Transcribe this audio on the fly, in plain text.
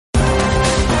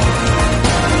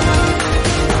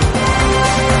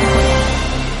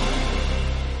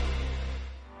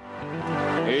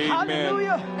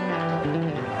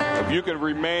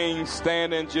remain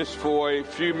standing just for a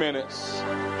few minutes.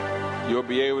 You'll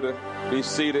be able to be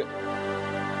seated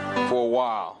for a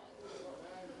while.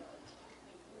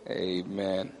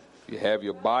 Amen. If you have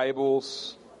your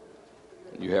Bibles,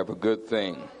 you have a good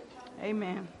thing.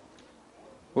 Amen.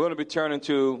 We're going to be turning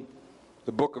to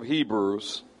the book of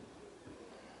Hebrews.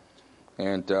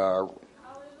 And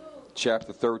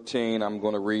chapter 13, I'm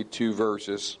going to read two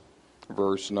verses.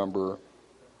 Verse number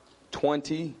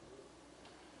 20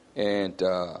 and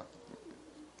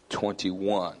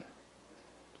 21.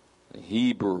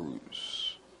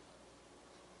 Hebrews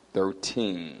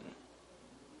 13.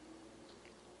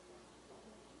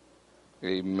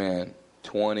 Amen.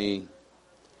 20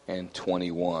 and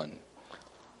 21.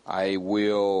 I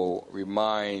will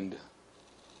remind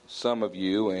some of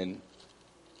you and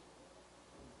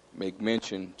make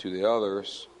mention to the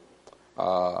others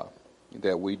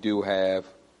that we do have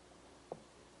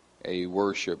a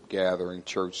worship gathering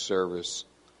church service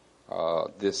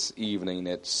this evening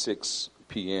at 6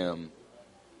 p.m.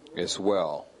 as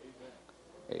well.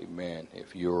 Amen.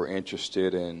 If you're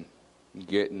interested in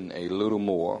getting a little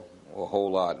more or a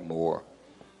whole lot more,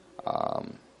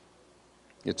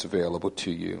 it's available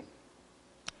to you.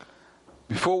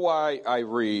 Before I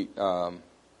read, let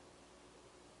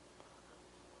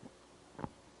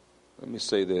me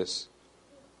say this.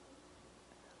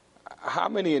 How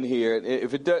many in here,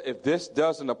 if this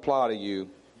doesn't apply to you,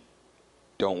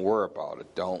 don't worry about it.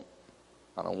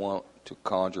 I don't want to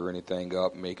conjure anything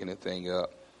up, make anything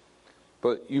up.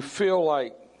 But you feel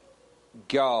like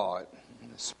God,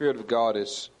 the Spirit of God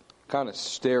is kind of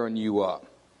stirring you up.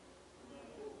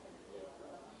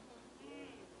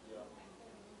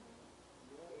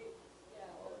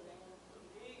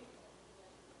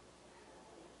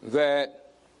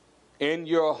 That in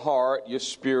your heart, your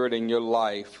spirit, and your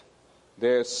life,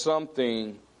 there's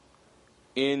something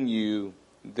in you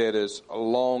that is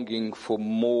longing for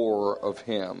more of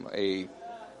Him, a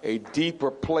deeper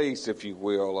place, if you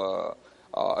will,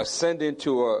 ascending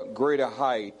to a greater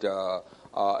height,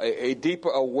 a deeper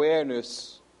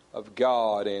awareness of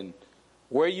God and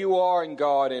where you are in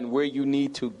God and where you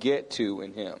need to get to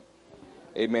in Him.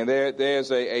 Amen.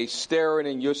 There's a stirring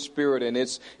in your spirit, and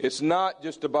it's not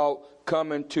just about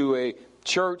coming to a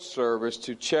church service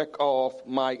to check off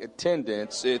my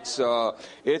attendance. It's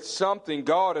something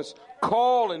God is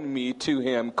calling me to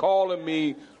Him, calling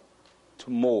me to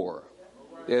more.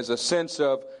 There's a sense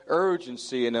of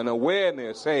urgency and an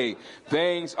awareness. Hey,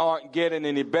 things aren't getting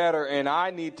any better, and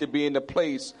I need to be in the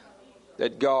place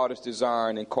that God is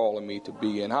desiring and calling me to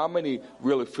be. And how many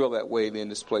really feel that way in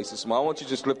this place this morning? I want you to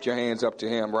just lift your hands up to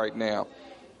Him right now.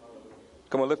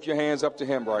 Come on, lift your hands up to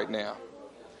Him right now.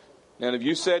 And if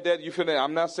you said that, you feel that,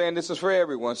 I'm not saying this is for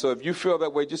everyone. So if you feel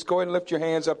that way, just go ahead and lift your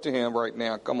hands up to Him right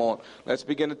now. Come on. Let's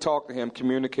begin to talk to Him,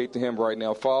 communicate to Him right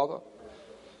now. Father,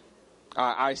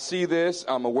 I see this.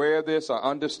 I'm aware of this. I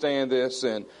understand this.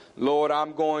 And Lord,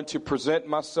 I'm going to present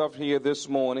myself here this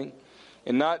morning.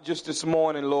 And not just this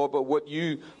morning, Lord, but what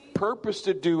you purpose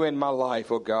to do in my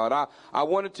life, oh God. I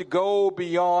wanted to go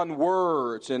beyond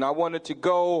words, and I wanted to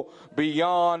go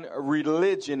beyond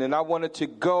religion, and I wanted to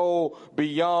go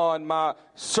beyond my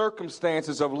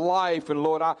circumstances of life. And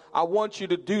Lord, I want you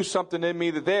to do something in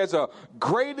me that there's a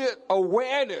greater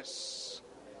awareness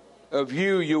of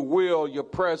you, your will, your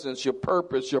presence, your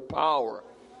purpose, your power,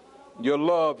 your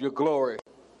love, your glory,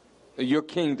 your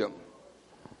kingdom.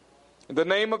 In the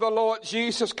name of the Lord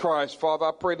Jesus Christ, Father,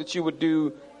 I pray that you would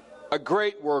do a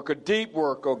great work, a deep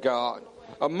work, oh God,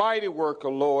 a mighty work, oh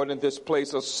Lord, in this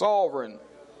place, a sovereign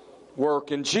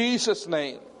work in Jesus'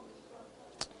 name.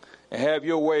 And have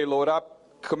your way, Lord. I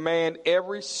command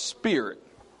every spirit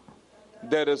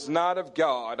that is not of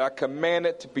God, I command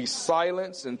it to be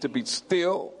silenced and to be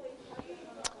still.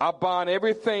 I bind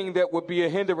everything that would be a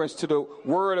hindrance to the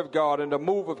word of God and the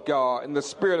move of God and the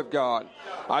Spirit of God.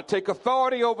 I take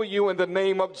authority over you in the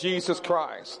name of Jesus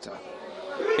Christ.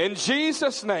 In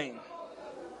Jesus' name,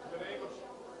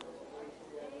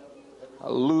 I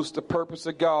loose the purpose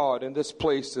of God in this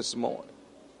place this morning.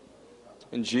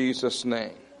 In Jesus'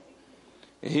 name.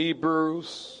 In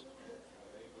Hebrews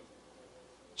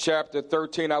chapter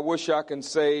 13, I wish I can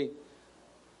say,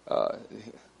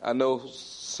 I know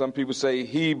some people say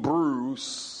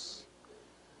Hebrews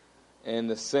in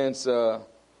the sense,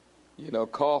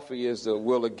 coffee is the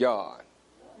will of God.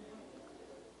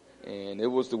 And it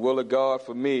was the will of God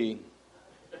for me.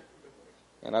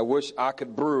 And I wish I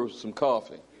could brew some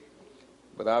coffee.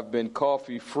 But I've been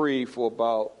coffee free for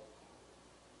about,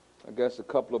 I guess, a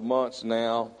couple of months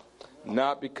now.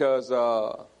 Not because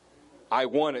I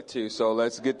wanted to, so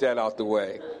let's get that out the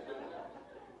way.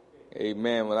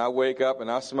 Amen. When I wake up and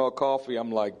I smell coffee,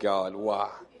 I'm like, God, why?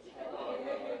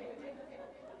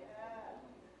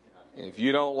 If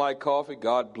you don't like coffee,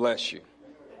 God bless you.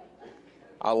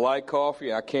 I like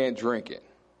coffee. I can't drink it.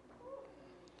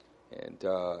 And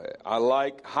I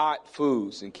like hot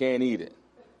foods and can't eat it.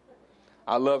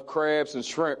 I love crabs and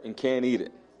shrimp and can't eat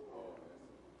it.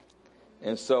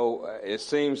 And so it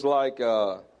seems like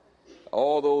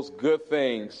all those good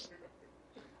things,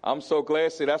 I'm so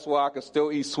glad. See, that's why I can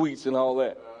still eat sweets and all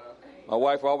that. My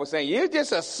wife always saying, you're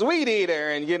just a sweet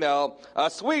eater and, a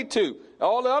sweet tooth.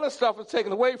 All the other stuff is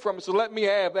taken away from me, so let me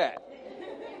have that.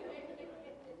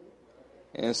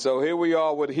 And so here we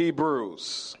are with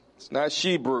Hebrews. It's not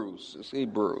Shebrews, it's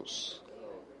Hebrews.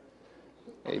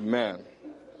 Amen.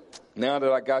 Now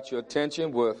that I got your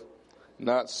attention with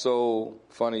not so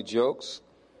funny jokes,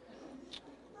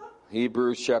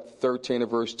 Hebrews chapter 13 and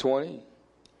verse 20.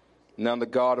 Now the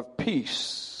God of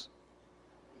peace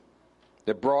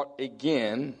that brought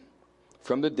again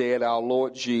from the dead our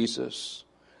Lord Jesus,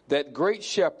 that great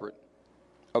shepherd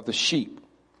of the sheep,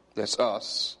 that's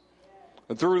us,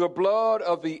 and through the blood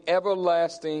of the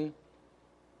everlasting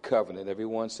covenant.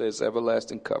 Everyone says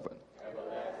everlasting covenant.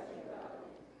 Everlasting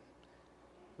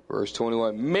covenant. Verse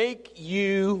 21, make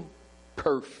you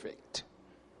perfect.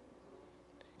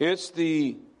 It's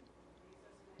the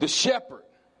shepherd,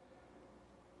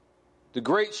 the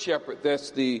great shepherd,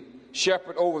 that's the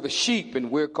shepherd over the sheep, and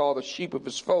we're called the sheep of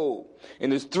his fold.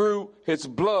 And it's through his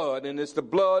blood, and it's the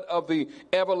blood of the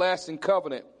everlasting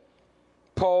covenant.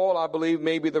 Paul, I believe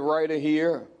maybe the writer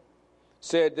here,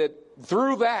 said that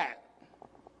through that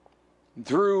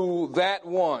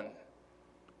one,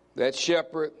 that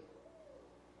shepherd,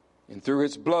 and through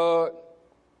his blood,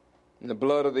 and the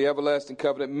blood of the everlasting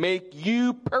covenant, make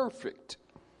you perfect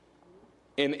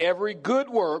in every good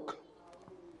work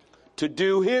to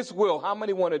do his will. How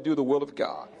many want to do the will of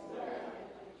God?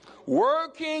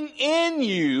 Working in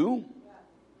you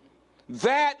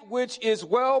that which is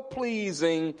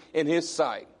well-pleasing in his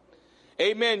sight.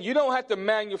 Amen. You don't have to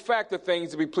manufacture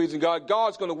things to be pleasing God.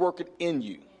 God's going to work it in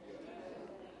you.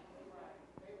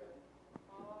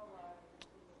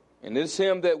 And it's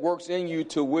him that works in you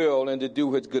to will and to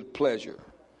do his good pleasure.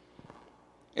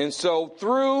 And so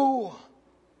through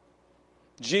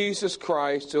Jesus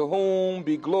Christ, to whom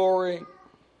be glory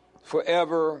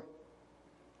forever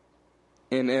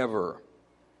and ever.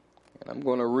 And I'm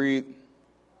going to read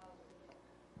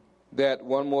that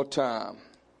one more time.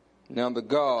 Now the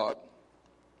God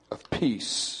of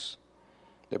peace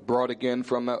that brought again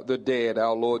from the dead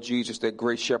our Lord Jesus, that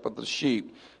great shepherd of the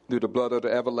sheep, through the blood of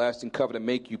the everlasting covenant,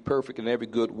 make you perfect in every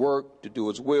good work to do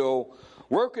his will,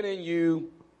 working in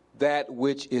you that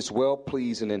which is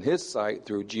well-pleasing in his sight,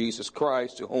 through Jesus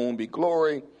Christ, to whom be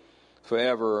glory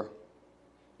forever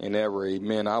and ever.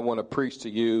 Amen. I want to preach to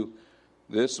you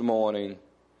this morning.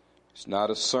 It's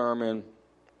not a sermon,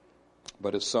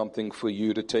 but it's something for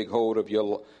you to take hold of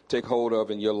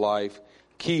in your life.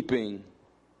 Keeping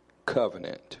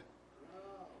covenant.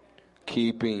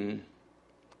 Keeping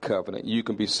covenant. You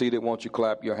can be seated. Won't you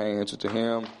clap your hands to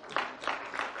him?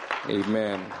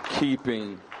 Amen.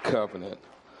 Keeping covenant.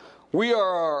 We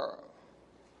are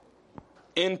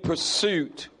in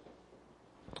pursuit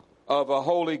of a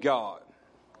holy God.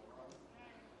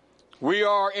 We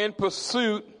are in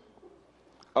pursuit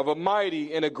of a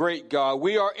mighty and a great God.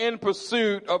 We are in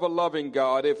pursuit of a loving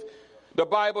God. If the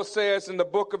Bible says in the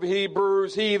book of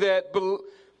Hebrews, he that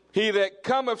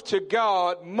cometh to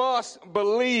God must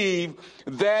believe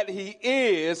that he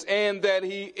is, and that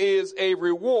he is a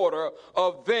rewarder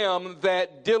of them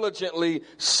that diligently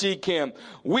seek him.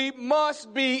 We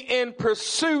must be in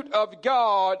pursuit of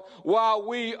God while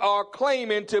we are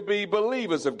claiming to be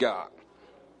believers of God.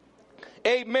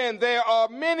 Amen. There are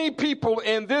many people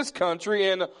in this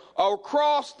country and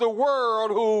across the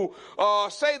world who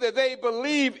say that they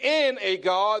believe in a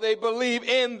God, they believe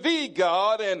in the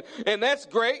God, and that's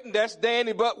great and that's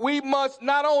dandy, but we must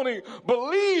not only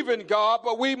believe in God,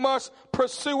 but we must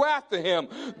pursue after him.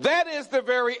 That is the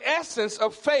very essence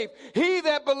of faith. He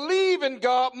that believe in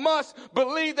God must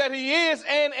believe that he is,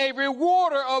 and a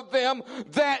rewarder of them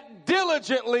that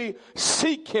diligently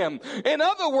seek him. In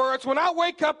other words, when I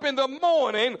wake up in the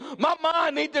morning, my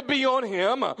mind needs to be on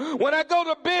him. When I go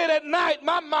to bed at night,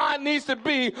 my mind needs to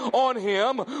be on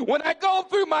him. When I go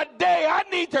through my day, I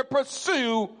need to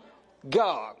pursue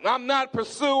God. I'm not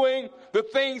pursuing the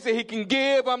things that he can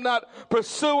give. I'm not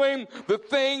pursuing the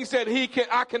things that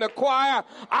I can acquire.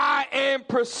 I am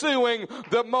pursuing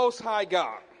the Most High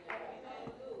God.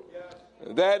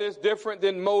 That is different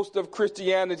than most of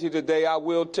Christianity today. I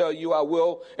will tell you, I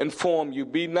will inform you.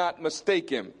 Be not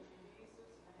mistaken.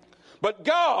 But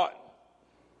God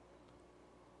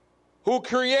who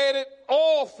created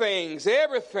all things,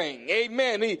 everything.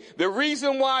 Amen. The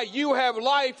reason why you have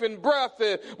life and breath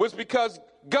was because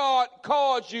God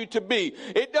called you to be.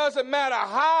 It doesn't matter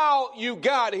how you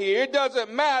got here. It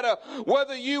doesn't matter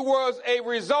whether you was a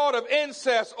result of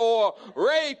incest or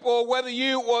rape, or whether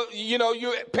you were,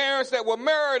 your parents that were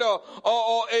married or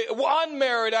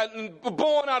unmarried and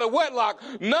born out of wedlock.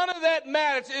 None of that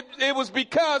matters. It was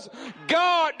because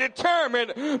God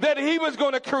determined that he was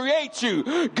going to create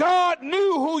you. God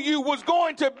knew who you was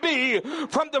going to be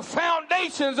from the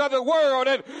foundations of the world,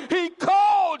 and he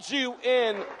called you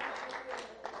into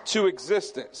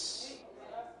existence.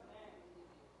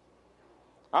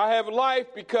 I have life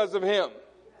because of him.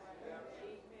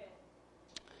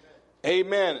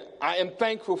 Amen. I am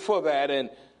thankful for that. And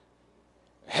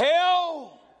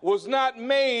hell was not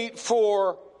made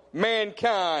for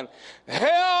mankind.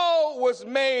 Hell was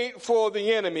made for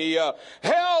the enemy.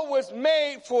 Hell was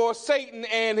made for Satan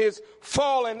and his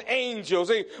fallen angels.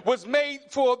 It was made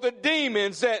for the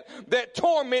demons that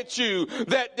torment you,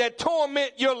 that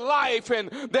torment your life, and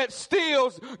that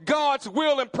steals God's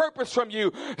will and purpose from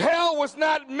you. Hell was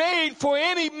not made for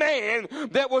any man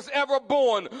that was ever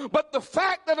born. But the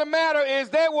fact of the matter is,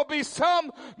 there will be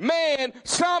some man,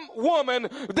 some woman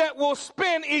that will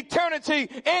spend eternity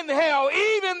in hell,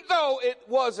 even though it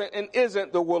wasn't and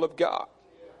isn't the will of God.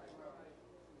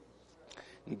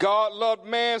 God loved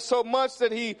man so much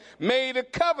that he made a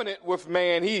covenant with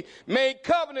man. He made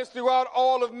covenants throughout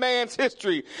all of man's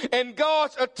history. And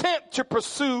God's attempt to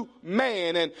pursue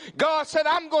man. And God said,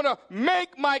 I'm going to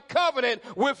make my covenant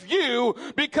with you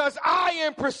because I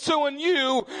am pursuing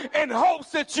you in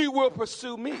hopes that you will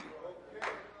pursue me.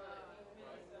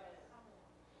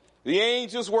 The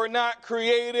angels were not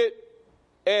created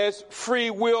as free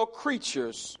will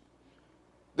creatures.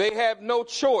 They have no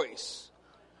choice.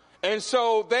 And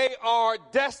so they are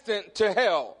destined to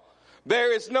hell.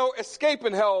 There is no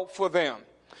escaping hell for them.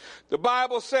 The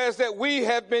Bible says that we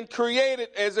have been created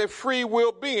as a free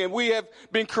will being. We have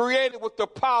been created with the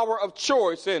power of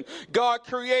choice. And God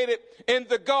created in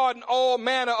the garden all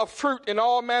manner of fruit and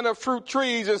all manner of fruit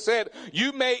trees, and said,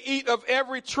 you may eat of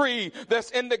every tree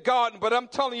that's in the garden. But I'm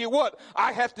telling you what,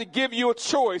 I have to give you a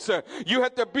choice. You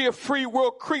have to be a free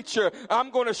will creature.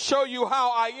 I'm going to show you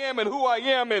how I am and who I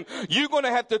am. And you're going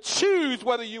to have to choose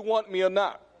whether you want me or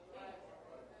not.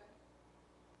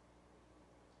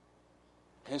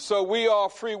 And so we are a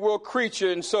free will creature,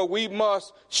 and so we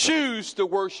must choose to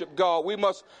worship God. We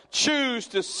must choose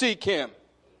to seek him.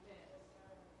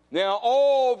 Now,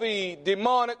 all the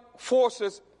demonic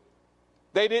forces,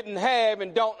 they didn't have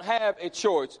and don't have a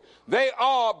choice. They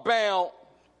are bound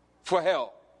for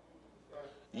hell.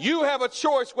 You have a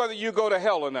choice whether you go to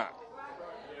hell or not.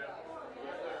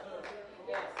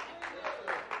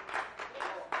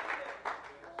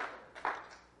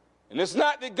 And it's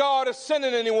not that God is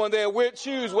sending anyone there. We'll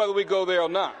choose whether we go there or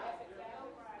not.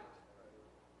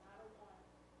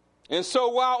 And so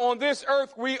while on this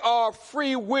earth we are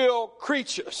free will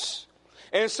creatures.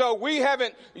 And so we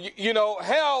haven't,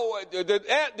 hell,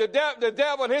 the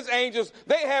devil and his angels,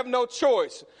 they have no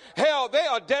choice. Hell, they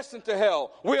are destined to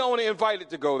hell. We're only invited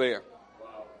to go there.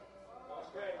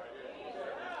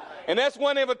 And that's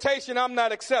one invitation I'm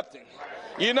not accepting.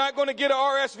 You're not going to get an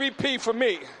RSVP from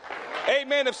me.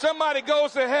 Amen. If somebody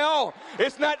goes to hell,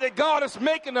 it's not that God is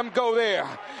making them go there.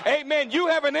 Amen. You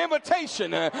have an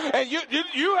invitation, and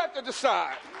you have to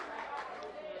decide.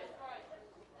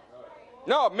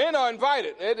 No, men are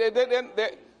invited.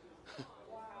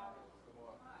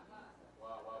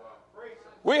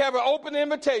 We have an open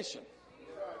invitation.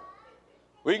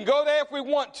 We can go there if we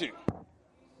want to.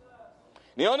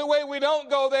 The only way we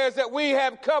don't go there is that we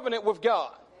have covenant with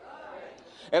God.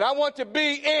 And I want to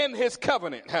be in his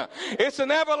covenant. It's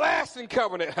an everlasting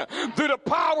covenant through the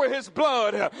power of his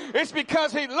blood. It's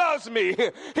because he loves me.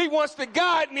 He wants to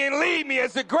guide me and lead me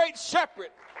as the great shepherd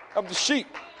of the sheep.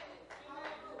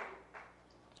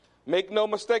 Make no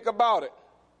mistake about it.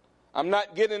 I'm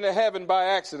not getting to heaven by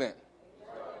accident.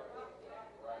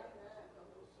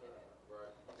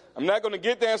 I'm not going to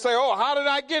get there and say, oh, how did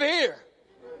I get here?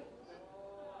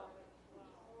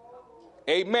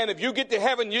 Amen. If you get to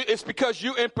heaven, it's because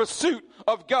you're in pursuit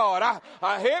of God.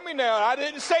 I hear me now. I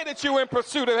didn't say that you're in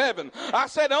pursuit of heaven. I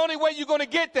said the only way you're going to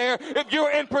get there if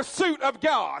you're in pursuit of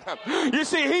God. You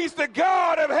see, he's the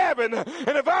God of heaven.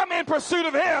 And if I'm in pursuit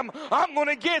of him, I'm going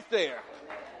to get there.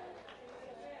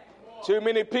 Too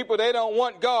many people, they don't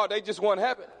want God. They just want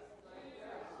heaven.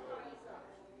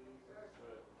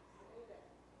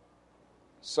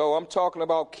 So I'm talking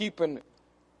about keeping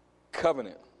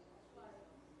covenant.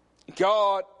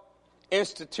 God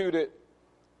instituted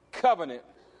covenant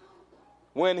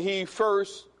when he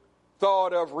first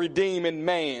thought of redeeming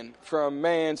man from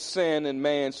man's sin and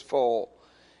man's fall.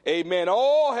 Amen.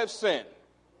 All have sinned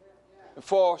and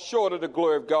fall short of the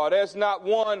glory of God. There's not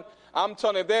one. I'm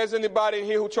telling you, if there's anybody in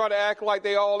here who try to act like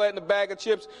they all that in a bag of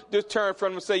chips, just turn from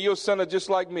them and say, you're a sinner just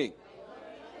like me.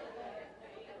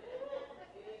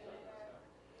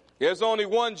 There's only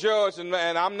one judge, and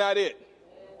I'm not it.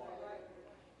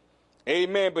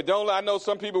 Amen. But I know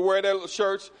some people wear their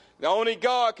shirts. Only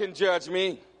God can judge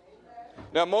me.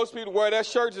 Now, most people wear their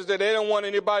shirts that they don't want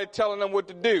anybody telling them what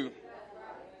to do.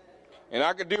 And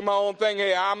I can do my own thing.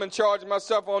 Hey, I'm in charge of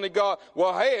myself, only God.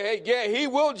 Well, hey, yeah, he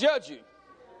will judge you.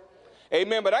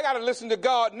 Amen. But I got to listen to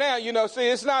God now. You know, see,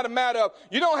 it's not a matter of,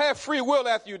 you don't have free will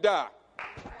after you die.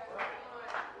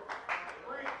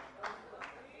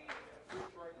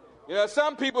 You know,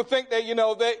 some people think that, you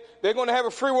know, they're going to have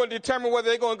a free will to determine whether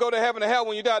they're going to go to heaven or hell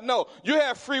when you die. No, you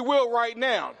have free will right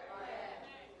now.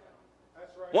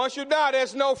 Once you die,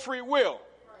 there's no free will.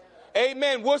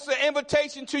 Amen. What's the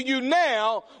invitation to you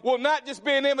now will not just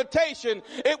be an invitation,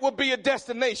 it will be a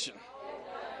destination.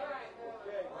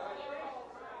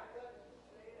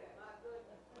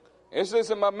 This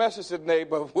isn't my message today,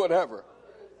 but whatever.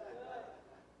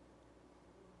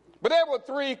 But there were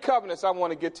 3 covenants I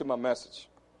want to get to my message.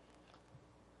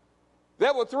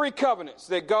 There were 3 covenants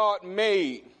that God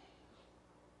made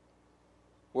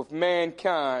with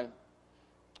mankind,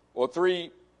 or 3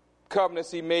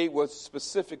 covenants he made with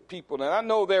specific people. And I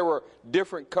know there were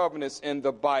different covenants in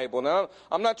the Bible. Now,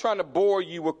 I'm not trying to bore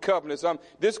you with covenants.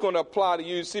 This is going to apply to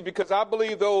you. See, because I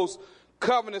believe those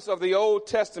covenants of the Old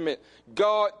Testament,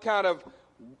 God kind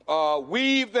of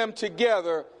weaved them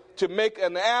together to make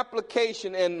an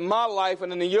application in my life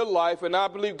and in your life. And I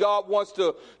believe God wants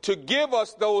to give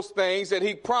us those things that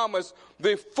he promised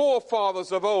the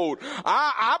forefathers of old.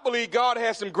 I believe God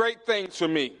has some great things for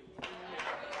me.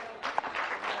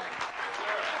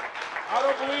 I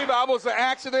don't believe I was an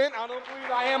accident. I don't believe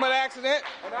I am an accident.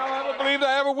 And I don't believe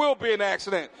I ever will be an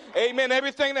accident. Amen.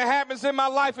 Everything that happens in my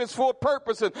life is for a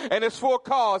purpose and it's for a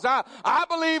cause. I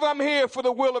believe I'm here for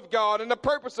the will of God and the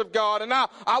purpose of God. And I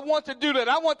want to do that.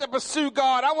 I want to pursue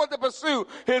God. I want to pursue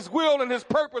his will and his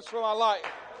purpose for my life.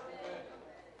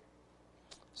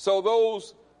 So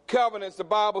those covenants, the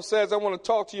Bible says, I want to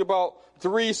talk to you about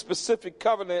 3 specific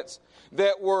covenants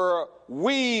that were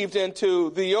weaved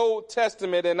into the Old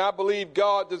Testament, and I believe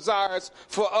God desires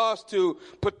for us to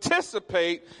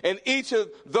participate in each of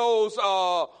those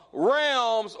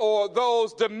realms or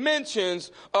those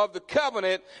dimensions of the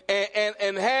covenant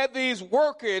and have these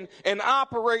working and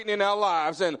operating in our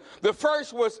lives. And the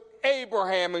first was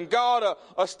Abraham, and God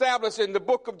established in the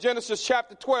book of Genesis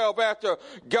chapter 12, after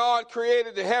God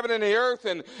created the heaven and the earth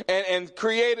and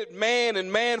created man,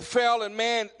 and man fell and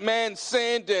man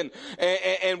sinned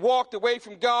and walked away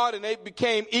from God, and they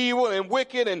became evil and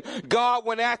wicked, and God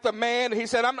went after man. He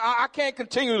said, I can't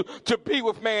continue to be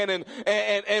with man,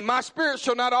 and my spirit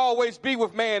shall not always be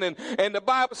with man. And the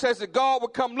Bible says that God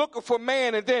would come looking for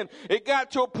man, and then it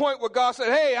got to a point where God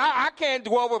said, hey, I can't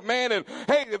dwell with man, and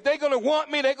hey, if they're going to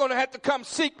want me, they're going to have to come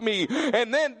seek me.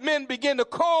 And then men begin to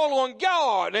call on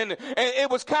God, and it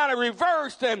was kind of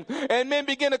reversed, and men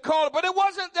began to call, but it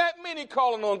wasn't that many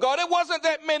calling on God. It wasn't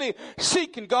that many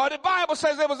seeking God. The Bible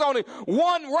says there was only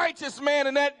one righteous man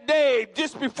in that day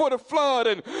just before the flood,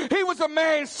 and he was a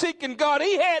man seeking God.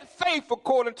 He had faith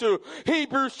according to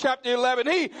Hebrews chapter 11.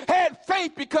 He had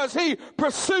faith because he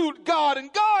pursued God,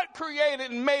 and God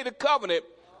created and made a covenant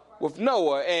with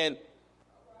Noah, and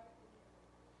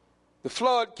the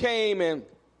flood came, and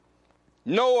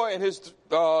Noah and his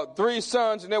 3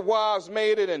 sons and their wives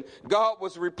made it, and God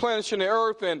was replenishing the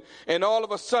earth, and all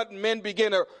of a sudden men began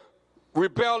to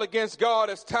rebel against God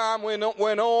as time went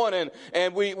on,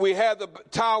 and we had the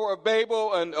Tower of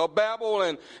Babel and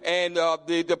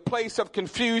the place of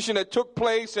confusion that took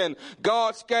place, and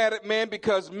God scattered men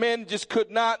because men just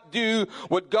could not do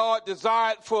what God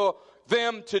desired for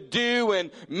them to do,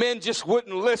 and men just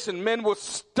wouldn't listen. Men were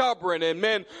stubborn, and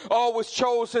men always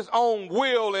chose his own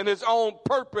will and his own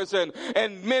purpose, and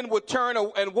men would turn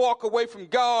and walk away from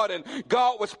God, and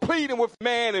God was pleading with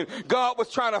man, and God was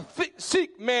trying to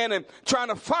seek man and trying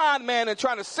to find man and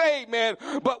trying to save man,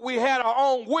 but we had our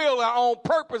own will, our own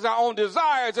purpose, our own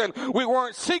desires, and we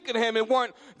weren't seeking him and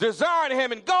weren't desiring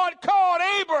him. And God called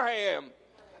Abraham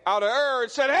out of Ur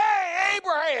and said, hey,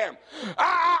 Abraham,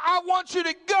 I want you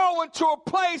to go into a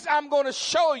place I'm going to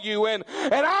show you, and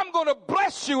I'm going to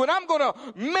bless you, and I'm going to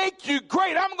make you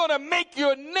great. I'm going to make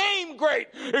your name great.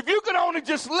 If you could only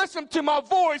just listen to my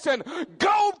voice and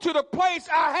go to the place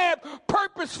I have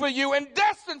purpose for you and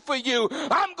destined for you,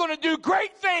 I'm going to do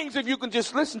great things if you can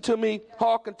just listen to me,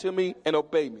 hearken to me, and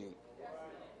obey me.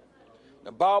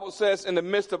 The Bible says in the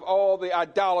midst of all the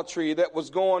idolatry that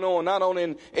was going on, not only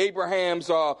in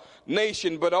Abraham's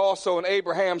nation, but also in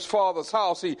Abraham's father's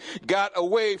house, he got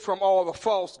away from all the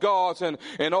false gods and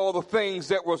all the things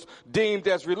that was deemed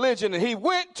as religion. And he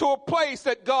went to a place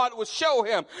that God would show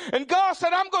him. And God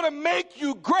said, I'm going to make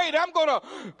you great. I'm going to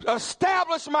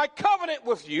establish my covenant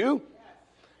with you.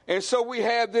 And so we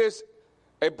have this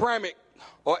Abrahamic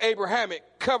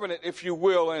covenant, if you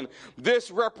will, and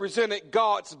this represented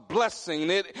God's blessing.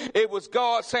 It was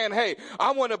God saying, hey,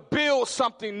 I want to build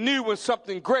something new and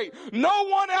something great. No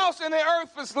one else in the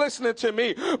earth is listening to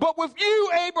me, but with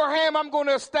you, Abraham, I'm going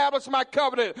to establish my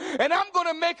covenant, and I'm going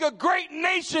to make a great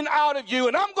nation out of you,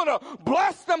 and I'm going to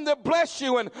bless them that bless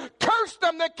you and curse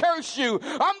them that curse you.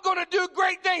 I'm going to do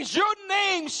great things. Your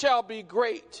name shall be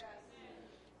great.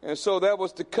 And so that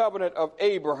was the covenant of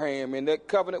Abraham, and that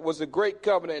covenant was a great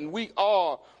covenant, and we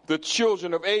are the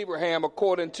children of Abraham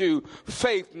according to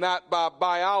faith, not by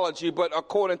biology, but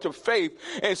according to faith.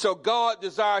 And so God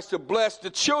desires to bless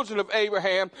the children of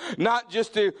Abraham, not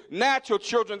just the natural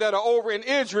children that are over in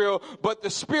Israel, but the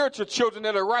spiritual children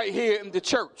that are right here in the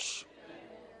church.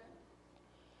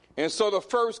 And so the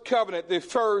first covenant, the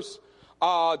first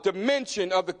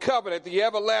dimension of the covenant, the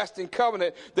everlasting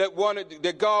covenant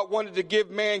that God wanted to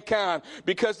give mankind,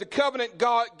 because the covenant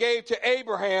God gave to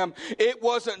Abraham, it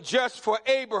wasn't just for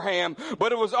Abraham,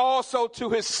 but it was also to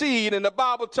his seed. And the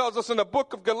Bible tells us in the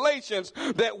book of Galatians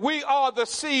that we are the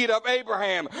seed of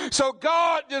Abraham. So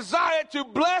God desired to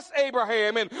bless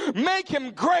Abraham and make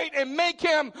him great and make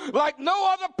him like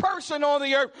no other person on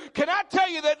the earth. Can I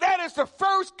tell you that is the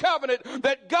first covenant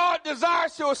that God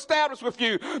desires to establish with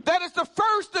you? That is the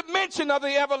first dimension of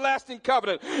the everlasting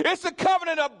covenant. It's a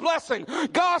covenant of blessing.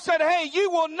 God said, hey,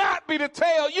 you will not be the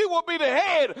tail, you will be the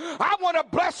head. I want to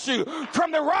bless you.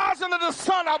 From the rising of the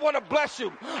sun, I want to bless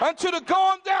you. Unto the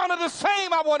going down of the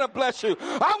same, I want to bless you.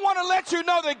 I want to let you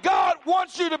know that God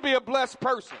wants you to be a blessed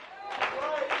person.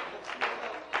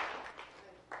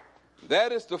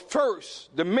 That is the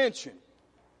first dimension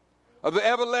of the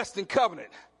everlasting covenant.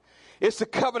 It's the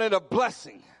covenant of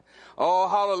blessing. Oh,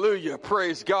 hallelujah.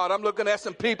 Praise God. I'm looking at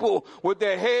some people with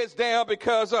their heads down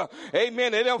because,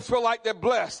 amen, they don't feel like they're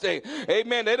blessed.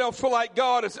 Amen. They don't feel like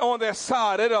God is on their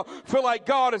side. They don't feel like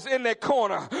God is in their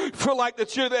corner. Feel like that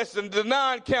that's the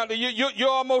 9 count. You're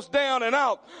almost down and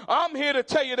out. I'm here to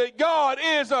tell you that God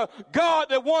is a God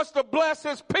that wants to bless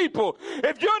his people.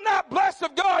 If you're not blessed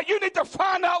of God, you need to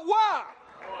find out why.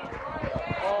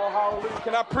 Oh, hallelujah.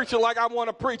 Can I preach it like I want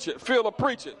to preach it? Feel to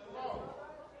preach it.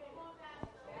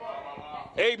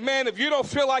 Amen. If you don't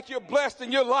feel like you're blessed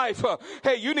in your life,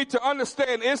 hey, you need to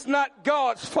understand it's not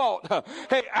God's fault.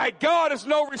 Hey, God is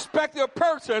no respecter of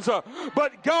persons,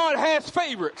 but God has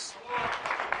favorites.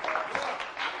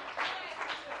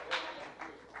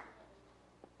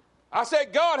 I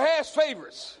said God has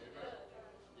favorites.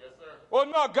 Yes, sir. Well,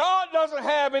 no, God doesn't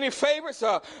have any favorites.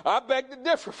 I beg to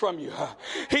differ from you.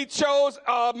 He chose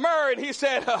Mary. He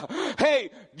said, hey,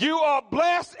 you are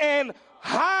blessed and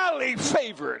highly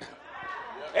favored.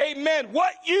 Amen.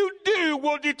 What you do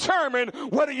will determine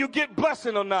whether you get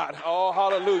blessing or not. Oh,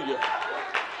 hallelujah.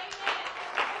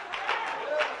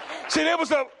 See, there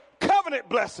was a covenant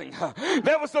blessing.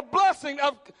 There was a blessing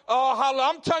of, oh, hallelujah.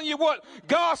 I'm telling you what,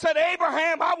 God said,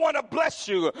 Abraham, I want to bless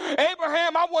you.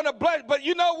 Abraham, I want to bless. But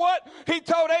you know what? He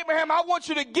told Abraham, I want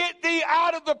you to get thee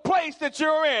out of the place that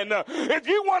you're in. If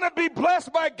you want to be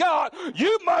blessed by God,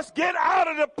 you must get out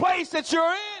of the place that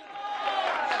you're in.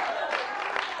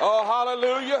 Oh,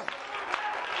 hallelujah.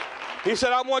 He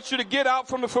said, I want you to get out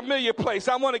from the familiar place.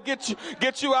 I want to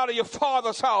get you out of your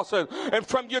father's house and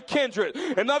from your kindred.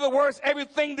 In other words,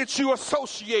 everything that you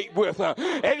associate with,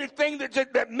 everything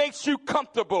that makes you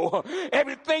comfortable,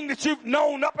 everything that you've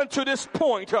known up until this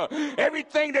point,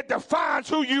 everything that defines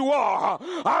who you are,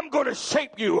 I'm going to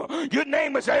shape you. Your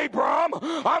name is Abram.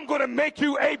 I'm going to make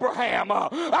you Abraham.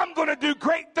 I'm going to do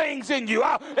great things in you.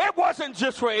 It wasn't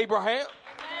just for Abraham.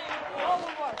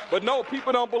 But no,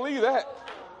 people don't believe that.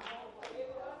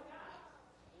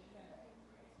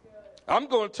 I'm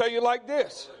going to tell you like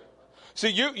this. See,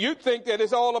 you think that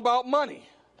it's all about money.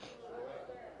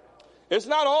 It's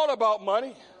not all about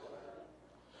money.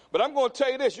 But I'm going to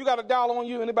tell you this. You got $1 on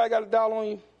you? Anybody got $1 on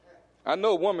you? I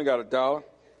know a woman got $1.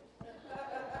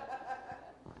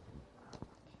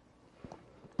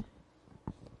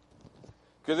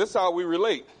 Because this is how we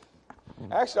relate.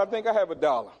 Actually, I think I have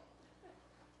 $1.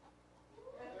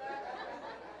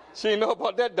 She didn't know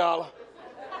about that $1.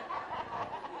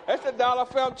 That's the $1 I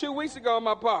found 2 weeks ago in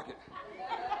my pocket.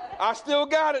 I still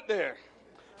got it there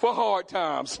for hard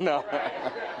times. No.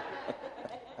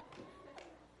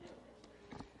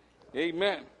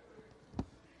 Amen.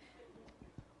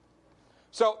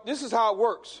 So this is how it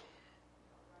works.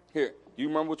 Here, you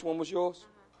remember which one was yours?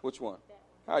 Which one?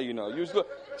 How you know? You was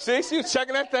see, she was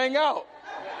checking that thing out.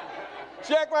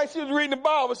 She acted like she was reading the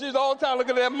Bible. She was all the time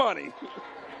looking at that money.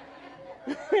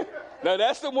 Now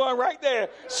that's the one right there.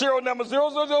 Serial number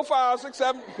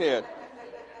 000567. Yeah.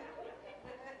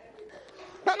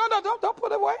 No, don't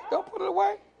put it away. Don't put it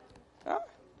away. All right.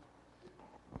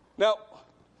 Now,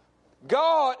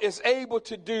 God is able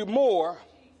to do more.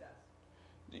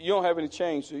 You don't have any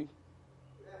change, see?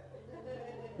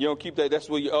 You don't keep that. That's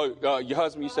what your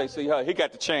husband, you say, see, he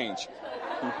got the change.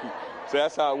 So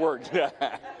that's how it works.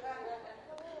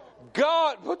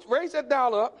 God, raise that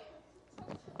dollar up.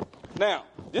 Now,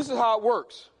 this is how it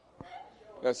works.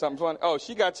 Got something funny? Oh,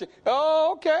 she got you.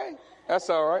 Oh, okay. That's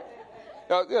all right.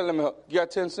 Yeah, let me help. You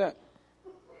got 10 cents?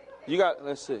 You got,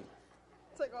 let's see.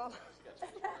 Take all.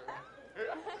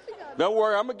 Don't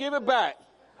worry, I'm going to give it back.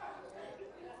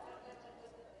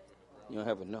 You don't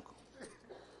have a nickel.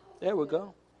 There we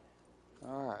go.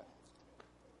 All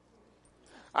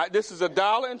right. This is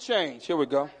 $1 and change. Here we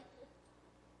go.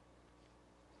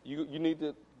 You need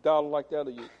the dollar like that,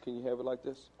 or can you have it like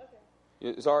this? Okay.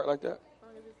 It's all right like that? As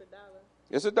long as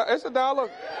it's $1. It's $1.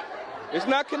 It's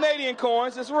not Canadian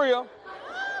coins. It's real.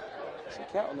 She's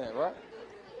counting that, right?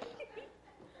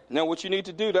 Now, what you need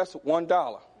to do, that's $1.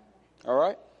 All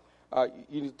right?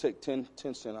 You need to take 10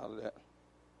 cents out of that.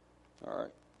 All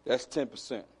right? That's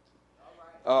 10%.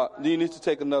 You need to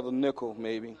take another nickel,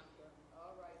 maybe.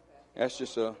 That's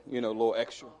just a, little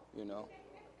extra,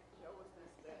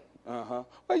 Uh-huh.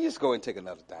 Well, you just go and take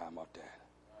another dime off that.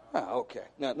 Okay.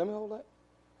 Now, let me hold that.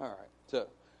 All right. So,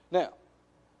 now,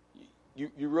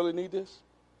 you really need this?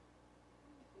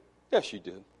 Yes, you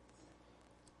do.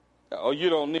 Oh, you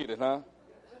don't need it, huh?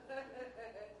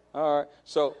 All right.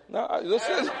 So, now,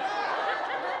 listen.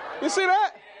 You see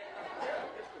that?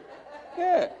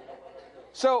 Yeah.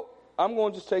 So, I'm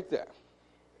going to just take that.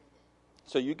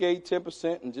 So, you gave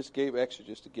 10% and just gave extra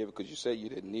just to give it because you said you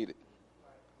didn't need it.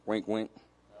 Wink, wink.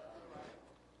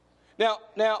 Now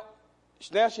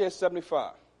she has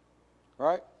 75,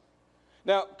 right?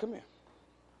 Now, come here.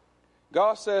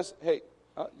 God says, hey,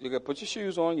 you got to put your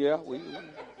shoes on, yeah. All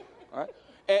right?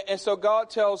 And so God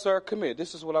tells her, come here,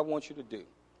 this is what I want you to do,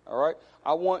 all right?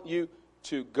 I want you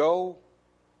to go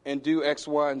and do X,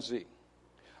 Y, and Z.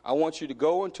 I want you to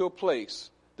go into a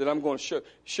place that I'm going to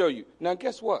show you. Now,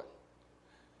 guess what?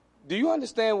 Do you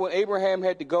understand when Abraham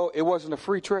had to go, it wasn't a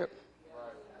free trip?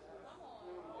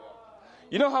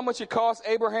 You know how much it cost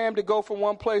Abraham to go from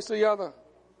one place to the other?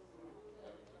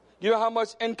 You know how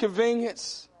much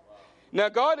inconvenience? Now,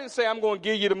 God didn't say, I'm going to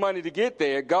give you the money to get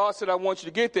there. God said, I want you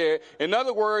to get there. In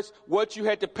other words, what you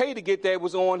had to pay to get there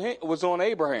was on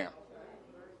Abraham.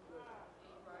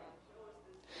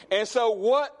 And so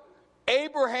what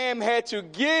Abraham had to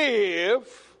give,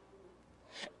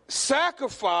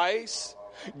 sacrifice,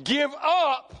 give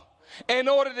up, in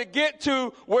order to get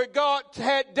to where God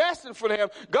had destined for him.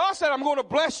 God said, I'm going to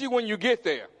bless you when you get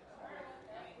there.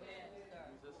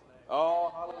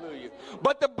 Oh, hallelujah.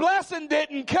 But the blessing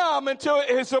didn't come until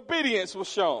his obedience was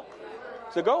shown.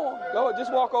 So go on,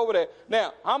 just walk over there.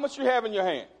 Now, how much you have in your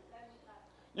hand?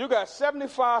 You got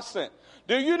 75 cents.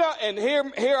 Do you know, and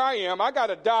here I am, I got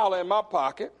 $1 in my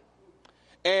pocket.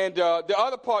 And the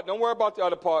other part, don't worry about the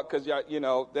other part, because,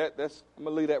 that's, I'm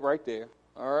going to leave that right there.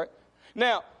 All right?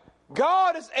 Now,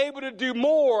 God is able to do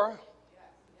more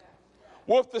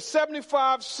with the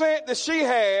 75 cents that she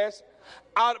has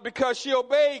because she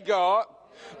obeyed God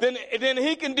than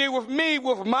he can do with me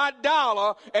with my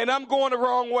 $1, and I'm going the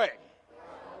wrong way.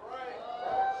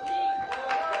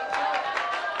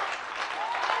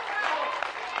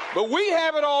 But we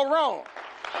have it all wrong.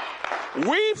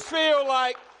 We feel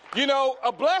like,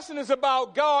 a blessing is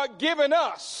about God giving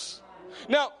us.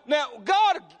 Now,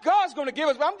 God's going to give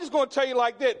us, but I'm just going to tell you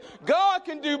like this. God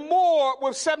can do more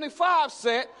with 75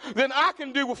 cents than I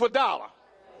can do with $1.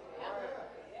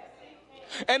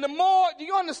 And the more, do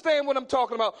you understand what I'm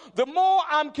talking about? The more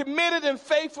I'm committed and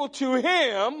faithful to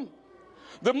him,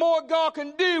 the more God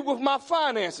can do with my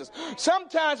finances.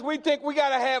 Sometimes we think we got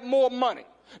to have more money.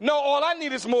 No, all I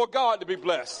need is more God to be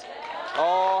blessed.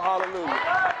 Oh,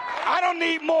 hallelujah. I don't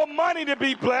need more money to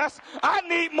be blessed. I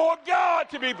need more God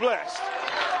to be blessed.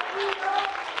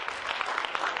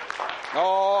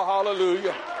 Oh,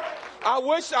 hallelujah.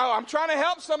 I'm trying to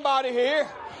help somebody here,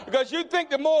 because you think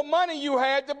the more money you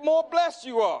had, the more blessed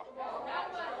you are.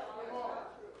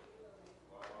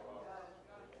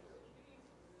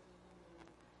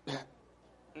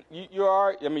 You all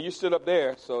right? I mean, you stood up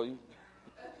there, so you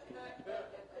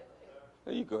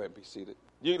go ahead and be seated.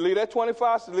 You leave that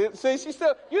 25. See, she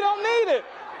still, you don't need it.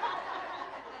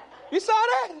 You saw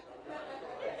that?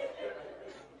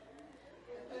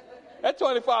 That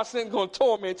 25 cents is going to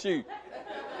torment you.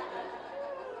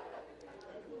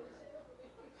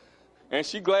 And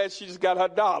she glad she just got her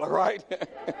dollar, right?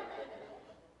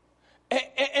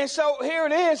 and so here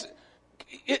it is.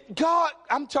 God,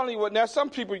 I'm telling you what, now some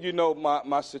people, you know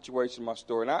my situation, my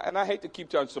story, and I hate to keep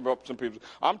telling some people.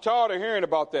 I'm tired of hearing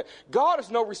about that. God is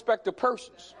no respecter of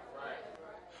persons.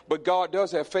 But God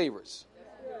does have favorites.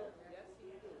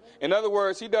 In other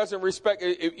words, he doesn't respect,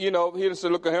 he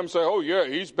doesn't look at him and say, oh, yeah,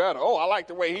 he's better. Oh, I like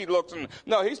the way he looks.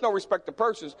 No, he's no respecter of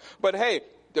persons. But, hey,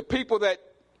 the people that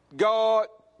God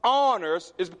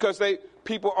honors is because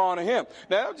people honor him.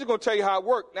 Now, I'm just going to tell you how it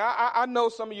worked. Now, I know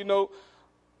some of you know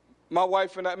my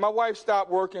wife stopped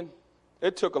working.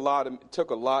 It took a lot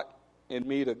in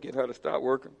me to get her to stop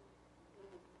working.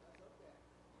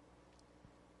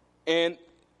 And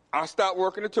I stopped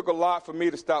working. It took a lot for me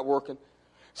to stop working.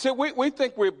 See, we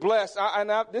think we're blessed.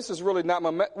 This is really not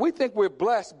we think we're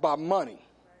blessed by money.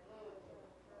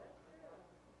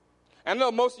 I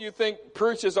know most of you think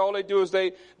preachers, all they do is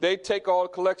they take all the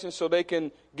collections so they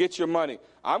can get your money.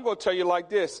 I'm going to tell you like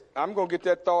this. I'm going to get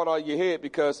that thought out of your head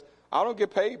because I don't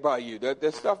get paid by you.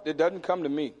 That stuff, it doesn't come to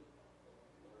me.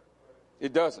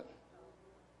 It doesn't.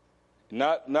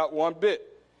 Not one bit.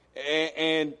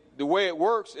 And the way it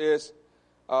works is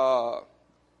I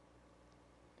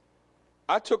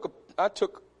took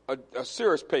a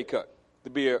serious pay cut to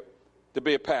be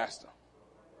a pastor.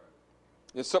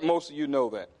 And most of you know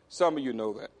that. Some of you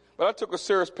know that. But I took a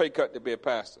serious pay cut to be a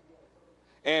pastor.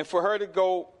 And for her to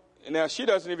go, now she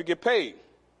doesn't even get paid.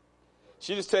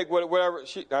 She just take whatever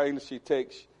she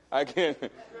takes. I can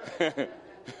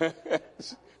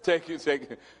take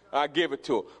it. I give it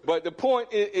to her. But the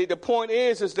point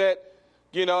is that,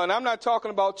 and I'm not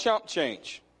talking about chump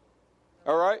change.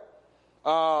 All right?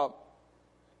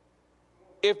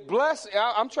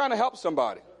 I'm trying to help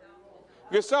somebody.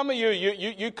 Because some of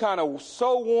you kind of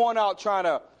so worn out trying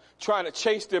to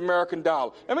chase the American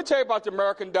dollar. Let me tell you about the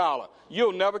American dollar.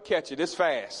 You'll never catch it. It's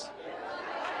fast.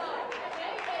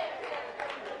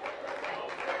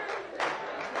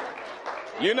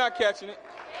 You're not catching it.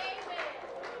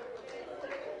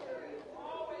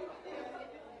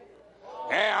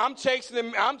 And I'm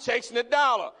chasing the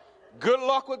dollar. Good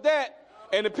luck with that.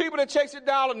 And the people that chase the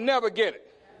dollar never get it.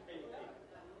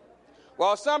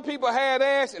 While some people had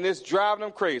ass, and it's driving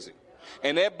them crazy.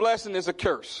 And that blessing is a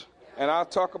curse. And I'll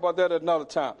talk about that another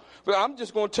time. But I'm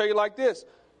just going to tell you like this.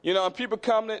 And people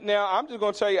come now, I'm just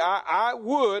going to tell you, I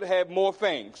would have more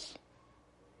things.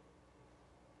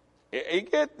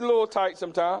 It gets a little tight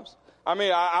sometimes. I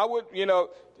mean, I would,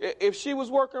 if she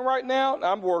was working right now,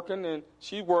 I'm working, and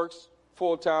she works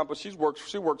full time, but she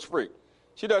works free.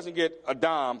 She doesn't get a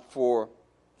dime from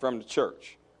the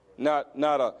church, not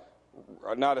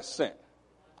a cent.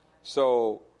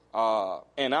 So,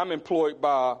 and I'm employed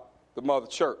by the mother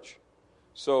church.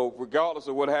 So regardless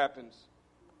of what happens,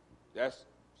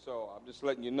 so I'm just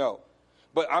letting you know.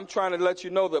 But I'm trying to let you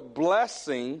know that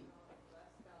blessing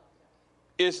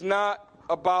is not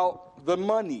about the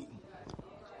money.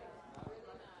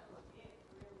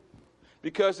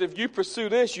 Because if you pursue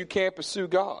this, you can't pursue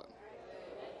God.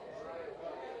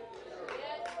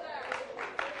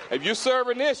 If you're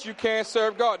serving this, you can't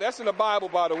serve God. That's in the Bible,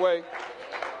 by the way.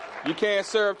 You can't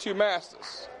serve two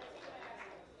masters.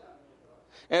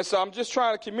 And so I'm just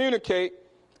trying to communicate.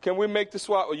 Can we make the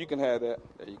swap? Well, you can have that.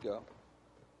 There you go.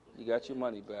 You got your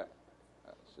money back.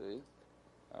 See?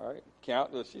 All right.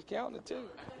 She's counting it too.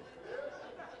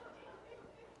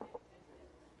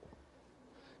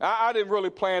 I didn't really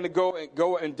plan to go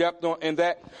in depth in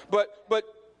that. But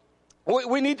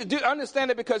we need to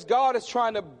understand it because God is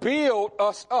trying to build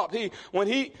us up. When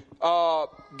he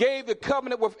gave the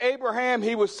covenant with Abraham,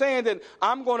 he was saying that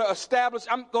I'm going to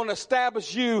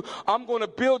establish you. I'm going to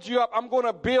build you up. I'm going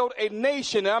to build a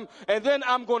nation. And then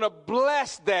I'm going to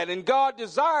bless that. And God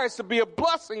desires to be a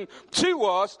blessing to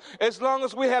us as long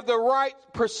as we have the right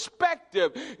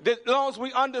perspective, as long as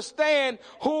we understand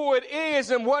who it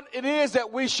is and what it is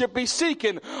that we should be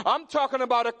seeking. I'm talking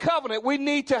about a covenant. We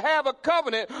need to have a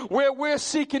covenant where we're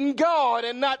seeking God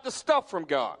and not the stuff from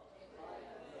God.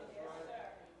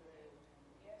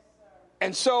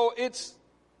 And so it's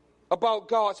about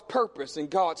God's purpose and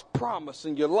God's promise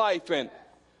in your life. And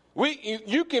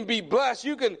you can be blessed.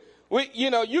 You can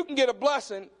get a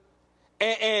blessing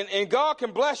And God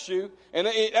can bless you, and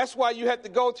that's why you have to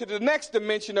go to the next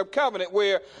dimension of covenant,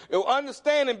 where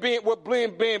understanding what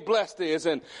being blessed is.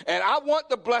 And I want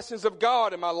the blessings of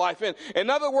God in my life. And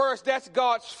in other words, that's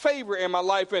God's favor in my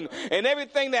life. And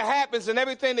everything that happens and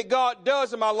everything that God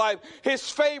does in my life, his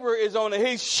favor is on it.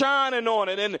 He's shining on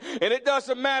it. And it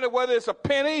doesn't matter whether it's a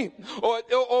penny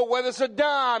or whether it's a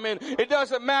dime. And it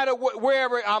doesn't matter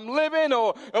wherever I'm living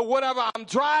or whatever I'm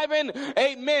driving.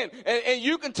 Amen. And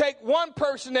you can take one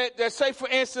person that say, for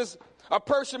instance, a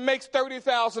person makes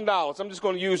 $30,000. I'm just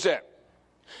going to use that.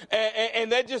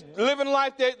 And they're just living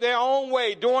life their own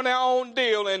way, doing their own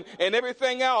deal and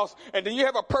everything else. And then you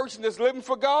have a person that's living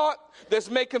for God, that's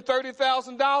making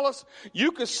 $30,000.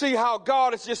 You can see how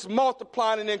God is just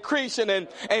multiplying and increasing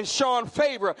and showing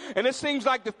favor. And it seems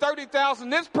like the $30,000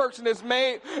 this person has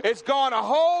made, it's gone a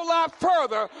whole lot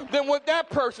further than what that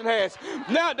person has.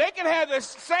 Now, they can have the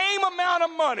same amount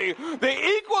of money,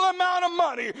 the equal amount of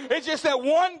money. It's just that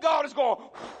one God is going...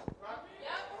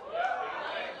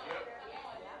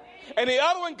 And the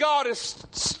other one, God is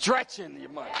stretching your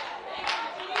money.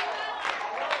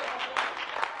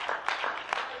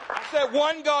 I said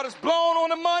one, God is blowing on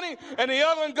the money, and the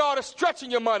other one, God is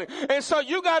stretching your money. And so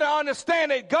you got to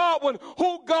understand that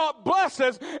who God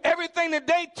blesses, everything that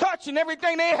they touch and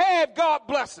everything they have, God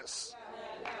blesses.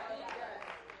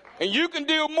 And you can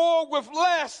do more with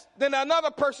less than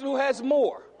another person who has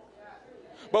more.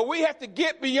 But we have to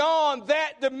get beyond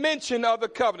that dimension of the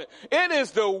covenant. It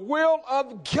is the will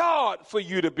of God for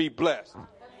you to be blessed.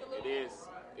 It is.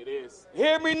 It is.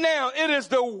 Hear me now. It is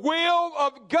the will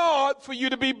of God for you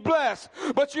to be blessed.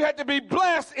 But you have to be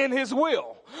blessed in his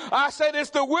will. I said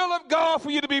it's the will of God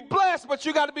for you to be blessed, but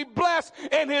you got to be blessed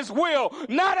in his will.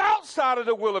 Not outside of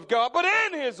the will of God, but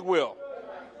in his will.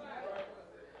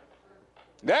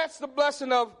 That's the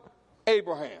blessing of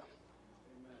Abraham.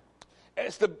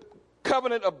 It's the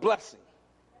covenant of blessing.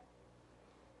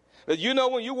 That you know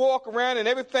when you walk around and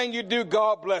everything you do,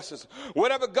 God blesses.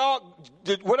 Whatever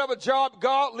job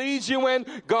God leads you in,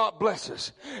 God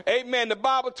blesses. Amen. The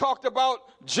Bible talked about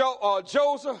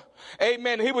Joseph.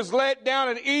 Amen. He was led down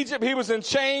in Egypt. He was in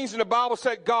chains, and the Bible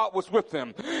said God was with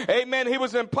him. Amen. He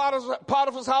was in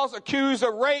Potiphar's house accused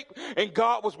of rape, and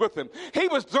God was with him. He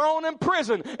was thrown in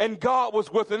prison, and God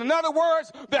was with him. In other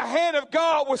words, the hand of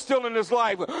God was still in his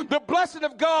life. The blessing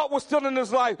of God was still in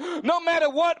his life. No matter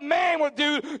what man would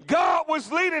do, God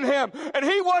was leading him, and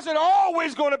he wasn't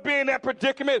always going to be in that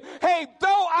predicament. Hey,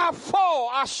 though I fall,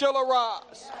 I shall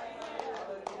arise.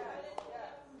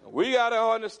 We got to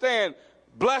understand,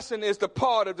 blessing is the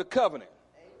part of the covenant.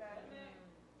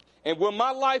 And when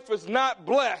my life is not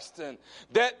blessed, and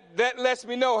that lets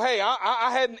me know, hey, I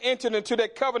hadn't entered into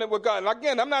that covenant with God. And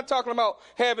again, I'm not talking about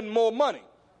having more money.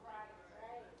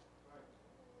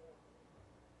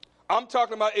 I'm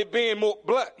talking about it being more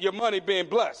your money being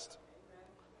blessed.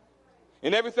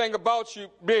 And everything about you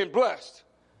being blessed.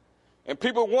 And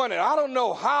people wonder, I don't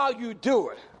know how you do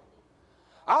it.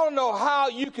 I don't know how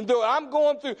you can do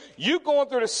it. You're going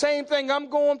through the same thing I'm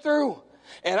going through.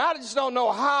 And I just don't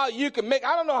know how you can I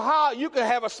don't know how you can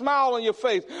have a smile on your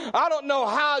face. I don't know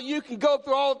how you can go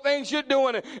through all the things you're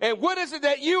doing. And what is it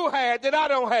that you had that I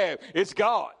don't have? It's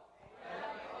God.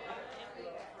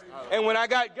 And when I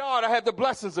got God, I had the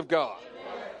blessings of God.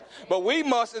 But we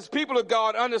must, as people of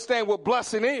God, understand what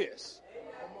blessing is.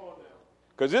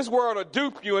 Because this world will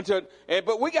dupe you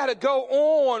but we got to go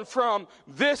on from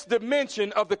this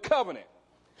dimension of the covenant.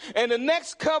 And the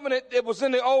next covenant that was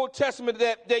in the Old Testament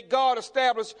that God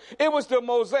established, it was the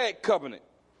Mosaic covenant.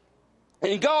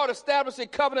 And God established a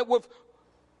covenant with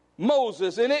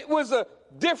Moses, and it was a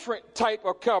different type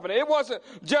of covenant. It wasn't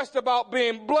just about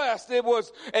being blessed. It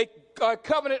was a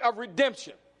covenant of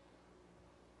redemption.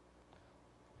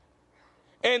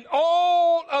 And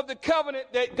all of the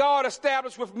covenant that God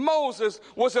established with Moses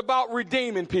was about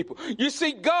redeeming people. You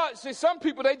see, some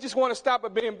people, they just want to stop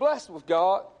at being blessed with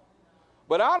God.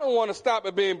 But I don't want to stop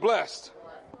at being blessed.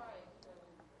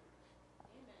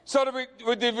 So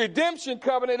the redemption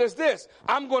covenant is this.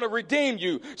 I'm going to redeem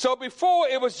you. So before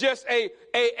it was just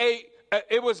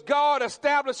it was God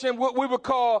establishing what we would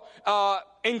call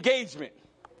engagement.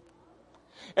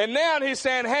 And now he's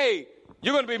saying, hey,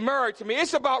 you're going to be married to me.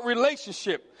 It's about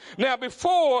relationship. Now,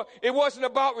 before, it wasn't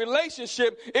about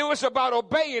relationship. It was about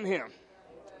obeying him.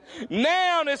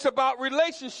 Now it's about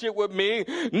relationship with me.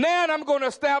 Now I'm going to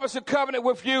establish a covenant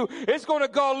with you. It's going to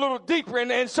go a little deeper.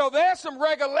 And so there's some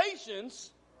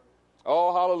regulations.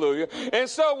 Oh, hallelujah. And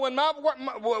so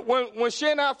when she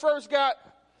and I first got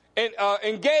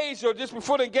engaged, or just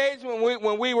before the engagement,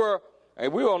 when we were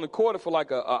on the quarter for like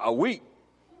a week.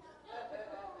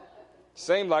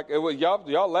 Seemed like it was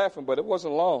y'all laughing, but it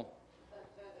wasn't long.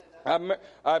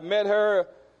 I met her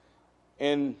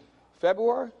in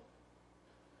February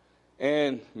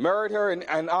and married her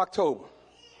in October.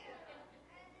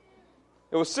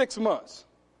 It was 6 months.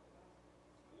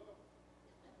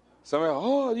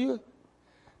 Somebody, you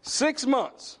 6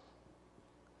 months.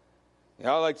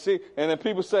 Y'all like to see, and then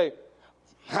people say,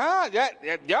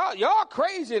 y'all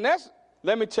crazy, and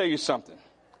let me tell you something.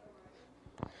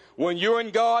 When you're in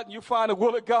God and you find the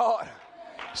will of God,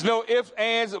 there's no ifs,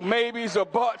 ands, maybes, or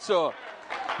buts, or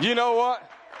you know what?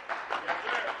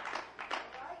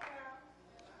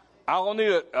 I don't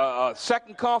need a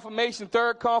second confirmation,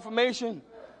 third confirmation.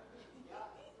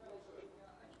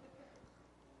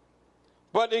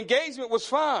 But the engagement was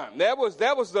fine. That was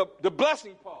the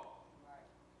blessing part.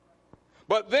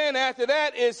 But then after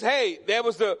that there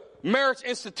was the marriage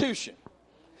institution.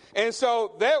 And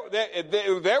so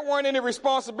there weren't any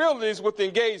responsibilities with the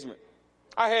engagement.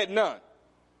 I had none.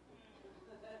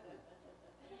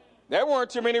 There weren't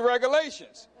too many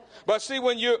regulations. But see,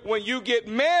 when you get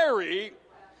married,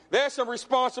 there's some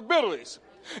responsibilities.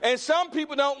 And some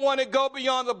people don't want to go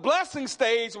beyond the blessing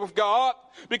stage with God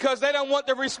because they don't want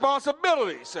the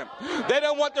responsibilities. They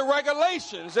don't want the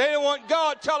regulations. They don't want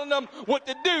God telling them what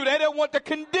to do. They don't want the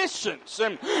conditions.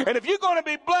 And if you're going to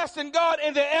be blessed in God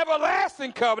in the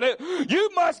everlasting covenant,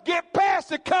 you must get past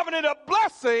the covenant of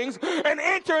blessings and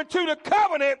enter into the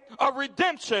covenant of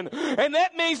redemption. And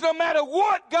that means no matter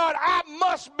what, God, I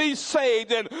must be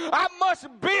saved and I must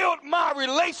build my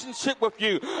relationship with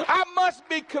you. I must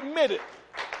be committed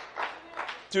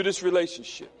to this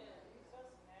relationship.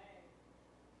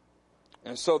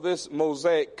 And so this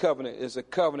Mosaic covenant is a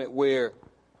covenant where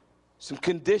some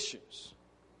conditions.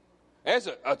 There's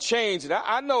a change. And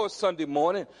I know it's Sunday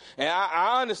morning, and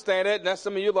I understand that. And that's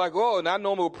some of you like, oh, and I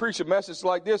normally will preach a message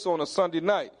like this on a Sunday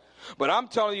night. But I'm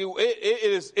telling you,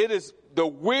 it is the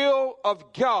will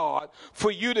of God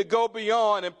for you to go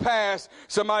beyond and past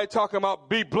somebody talking about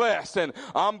be blessed and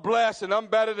I'm blessed and I'm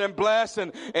better than blessed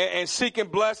and seeking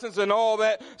blessings and all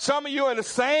that. Some of you are in the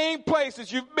same place as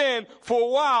you've been for a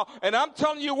while, and I'm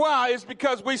telling you why. It's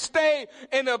because we stay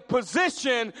in a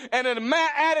position and in a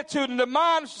attitude and the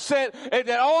mindset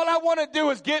that all I want to do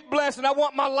is get blessed and I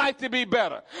want my life to be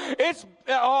better.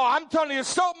 I'm telling you,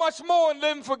 so much more in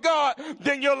living for God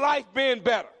than your life being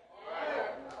better.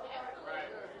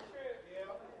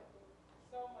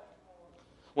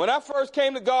 When I first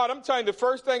came to God, I'm telling you,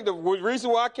 the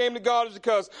reason why I came to God is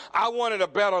because I wanted a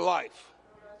better life.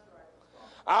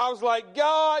 I was like,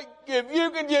 God, if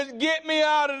you can just get me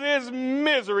out of this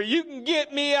misery, you can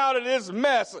get me out of this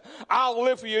mess, I'll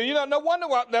live for you. You know, no wonder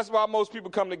that's why most people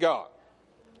come to God.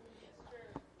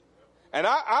 And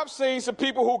I've seen some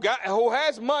people who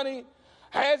has money,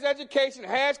 has education,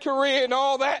 has career and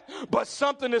all that, but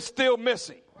something is still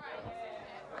missing.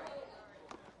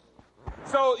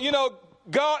 So, you know,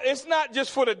 God, it's not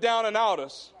just for the down and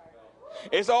outers.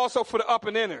 It's also for the up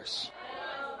and inners.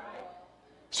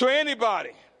 So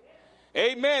anybody.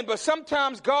 Amen. But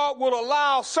sometimes God will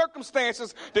allow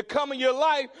circumstances to come in your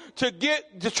life to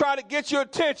try to get your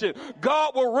attention.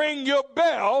 God will ring your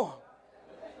bell.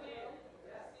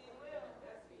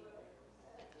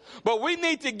 But we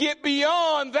need to get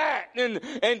beyond that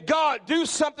and God, do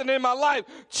something in my life,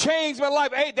 change my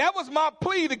life. Hey, that was my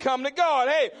plea to come to God.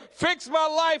 Hey, fix my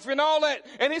life and all that.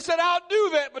 And he said, I'll do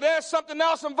that, but there's something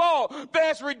else involved.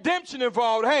 There's redemption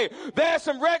involved. Hey, there's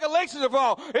some regulations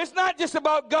involved. It's not just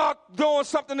about God doing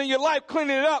something in your life,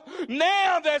 cleaning it up.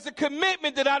 Now there's a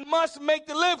commitment that I must make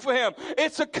to live for him.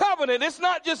 It's a covenant. It's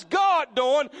not just God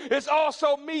doing, it's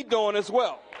also me doing as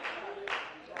well.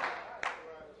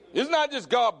 It's not just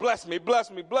God bless me,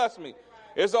 bless me, bless me.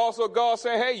 It's also God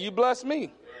saying, hey, you bless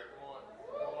me.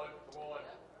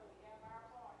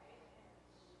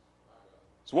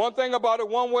 It's one thing about a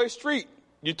one-way street.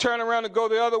 You turn around and go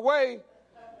the other way,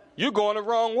 you're going the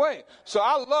wrong way. So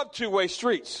I love two-way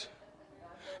streets.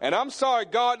 And I'm sorry,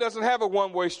 God doesn't have a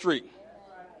one-way street.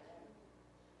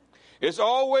 It's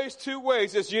always two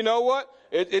ways. It's, you know what?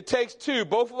 It takes two.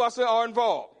 Both of us are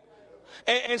involved.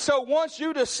 And so once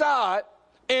you decide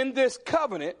in this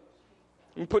covenant,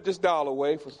 let me put this dollar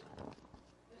away.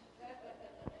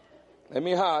 Let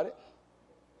me hide it.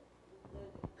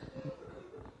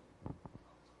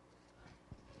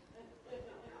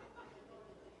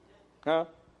 Huh?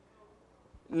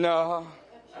 No.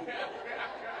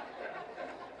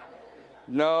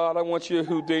 No, I don't want your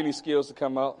Houdini skills to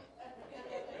come out.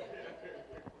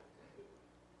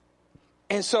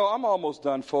 And so I'm almost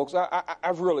done, folks.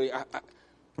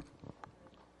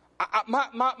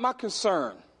 My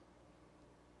concern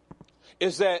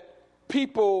is that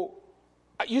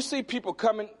you see people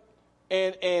coming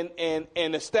and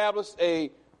establish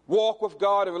a walk with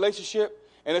God, a relationship,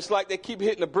 and it's like they keep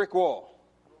hitting a brick wall.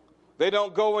 They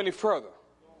don't go any further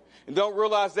and don't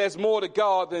realize there's more to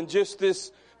God than just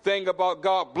this thing about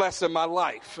God blessing my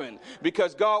life. And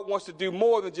because God wants to do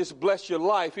more than just bless your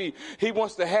life. He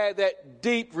wants to have that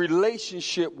deep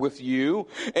relationship with you.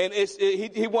 And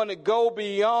he wants to go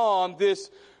beyond this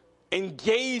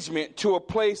engagement to a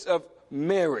place of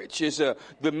marriage. It's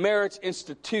the marriage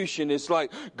institution. It's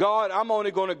like, God, I'm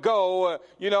only going to go,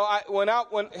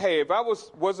 if I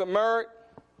wasn't married,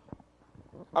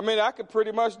 I mean, I could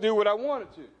pretty much do what I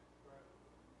wanted to.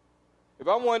 If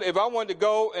I wanted to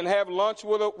go and have lunch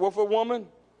with a woman,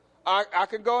 I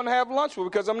could go and have lunch with her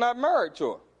because I'm not married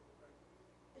to her.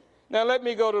 Now let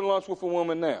me go to lunch with a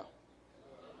woman now.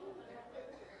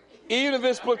 Even if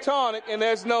it's platonic and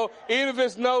even if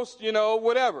it's no,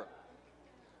 whatever.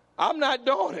 I'm not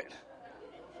doing it.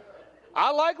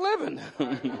 I like living.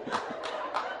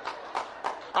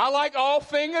 I like all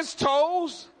fingers,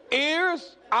 toes,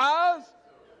 ears, eyes.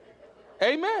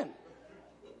 Amen.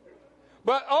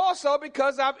 But also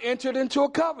because I've entered into a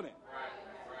covenant.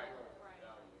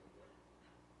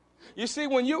 You see,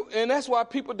 and that's why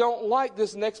people don't like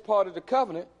this next part of the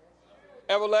covenant,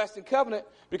 everlasting covenant,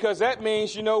 because that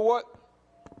means, you know what?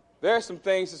 There are some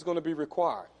things that's going to be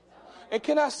required. And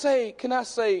can I say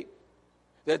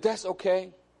that that's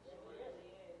okay?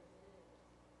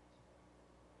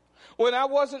 When I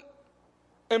wasn't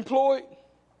employed,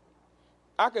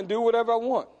 I can do whatever I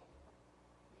want.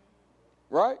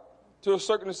 Right? To a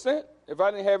certain extent. If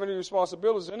I didn't have any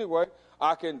responsibilities anyway,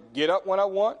 I can get up when I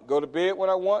want, go to bed when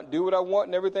I want, do what I want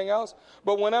and everything else.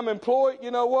 But when I'm employed,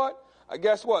 you know what?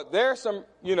 Guess what? There's some,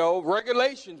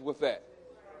 regulations with that.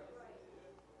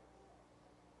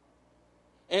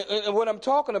 And what I'm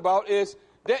talking about is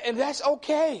that, and that's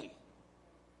okay.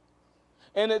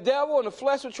 And the devil and the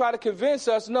flesh will try to convince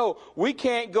us, no, we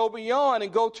can't go beyond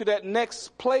and go to that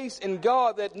next place in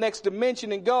God, that next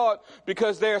dimension in God,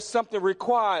 because there's something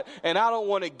required, and I don't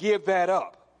want to give that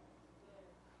up.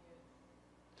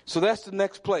 So that's the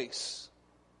next place.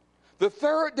 The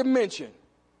third dimension,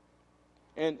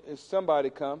 and if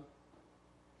somebody come,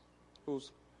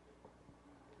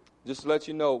 just to let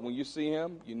you know, when you see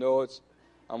him, you know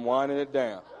I'm winding it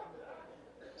down.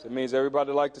 So it means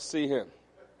everybody like to see him.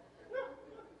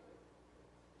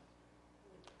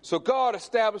 So God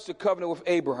established a covenant with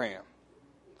Abraham.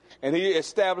 And he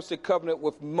established a covenant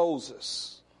with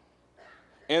Moses.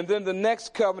 And then the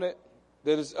next covenant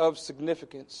that is of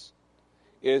significance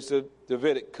is the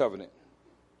Davidic covenant.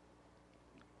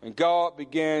 And God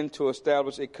began to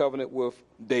establish a covenant with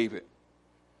David.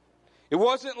 It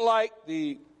wasn't like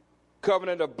the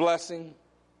covenant of blessing.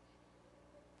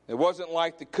 It wasn't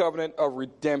like the covenant of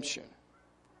redemption.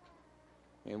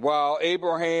 And while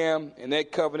Abraham and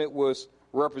that covenant was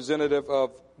representative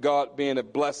of God being a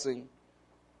blessing,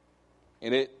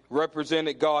 and it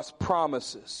represented God's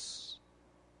promises,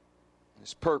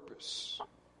 his purpose.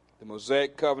 The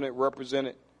Mosaic covenant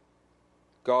represented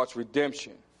God's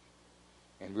redemption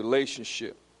and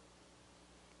relationship.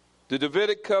 The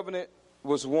Davidic covenant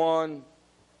was one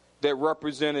that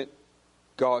represented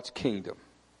God's kingdom.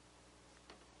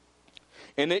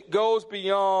 And it goes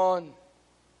beyond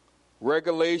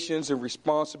regulations and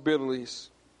responsibilities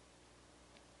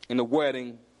in the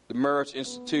wedding, the marriage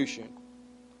institution.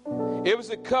 It was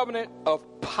a covenant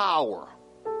of power.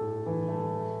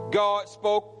 God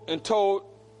spoke and told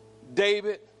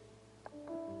David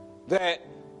that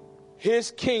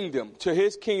his kingdom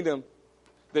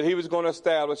that he was going to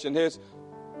establish, in his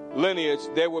lineage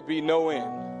there would be no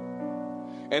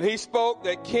end. And he spoke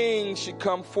that kings should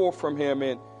come forth from him,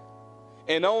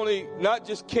 and only not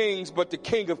just kings, but the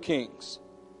King of Kings.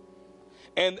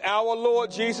 And our Lord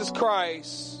Jesus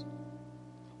Christ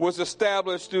was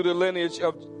established through the lineage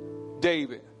of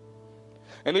David.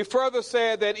 And he further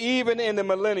said that even in the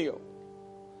millennial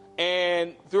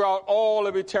and throughout all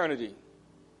of eternity,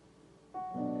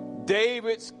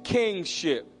 David's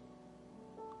kingship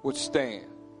would stand.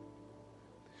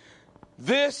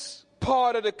 This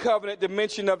part of the covenant,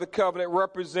 dimension of the covenant,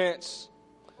 represents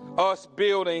us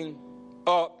building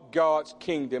up God's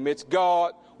kingdom. It's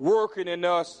God working in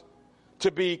us to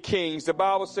be kings. The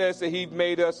Bible says that he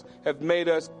have made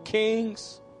us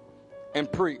kings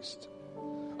and priests.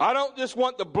 I don't just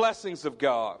want the blessings of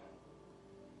God.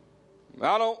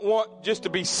 I don't want just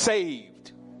to be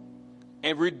saved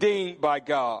and redeemed by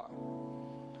God.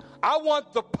 I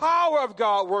want the power of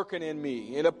God working in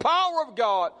me and the power of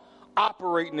God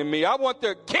operating in me. I want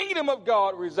the kingdom of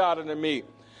God residing in me.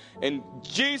 And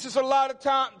Jesus a lot of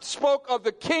times spoke of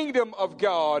the kingdom of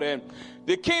God. And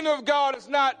the kingdom of God is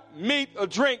not meat or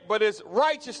drink, but it's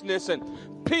righteousness and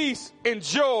peace, and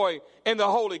joy in the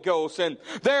Holy Ghost. And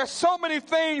there are so many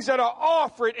things that are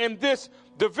offered in this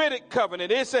Davidic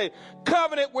covenant. It's a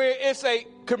covenant where it's a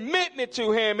commitment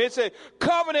to him. It's a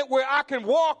covenant where I can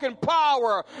walk in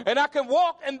power and I can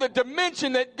walk in the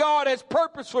dimension that God has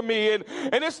purposed for me. And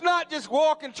it's not just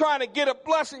walking trying to get a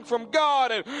blessing from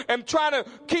God and trying to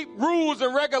keep rules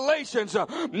and regulations.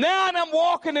 Now I'm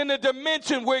walking in a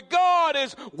dimension where God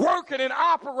is working and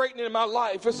operating in my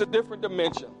life. It's a different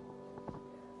dimension.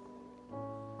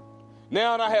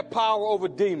 Now I have power over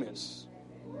demons.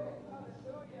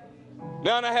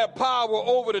 Now I have power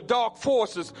over the dark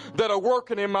forces that are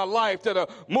working in my life, that are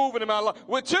moving in my life.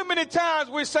 Well, too many times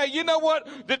we say, you know what?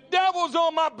 The devil's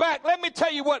on my back. Let me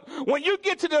tell you what. When you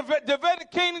get to the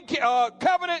Davidic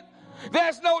covenant,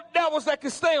 there's no devils that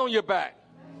can stay on your back.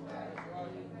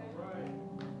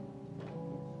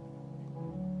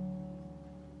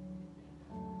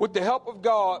 With the help of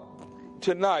God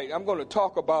tonight, I'm going to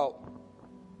talk about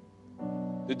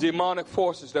the demonic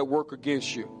forces that work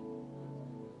against you.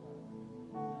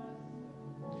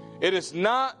 It is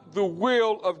not the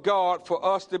will of God for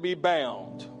us to be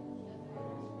bound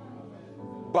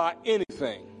by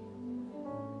anything.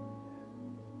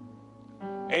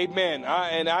 Amen.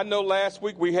 I know last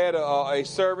week we had a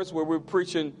service where we were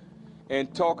preaching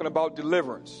and talking about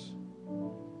deliverance.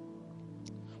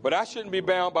 But I shouldn't be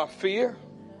bound by fear.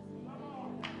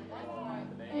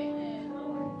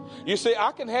 You see,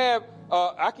 I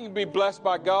can be blessed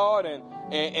by God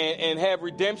and have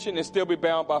redemption and still be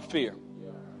bound by fear.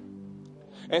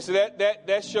 And so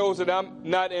that shows that I'm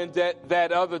not in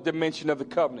that other dimension of the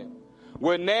covenant.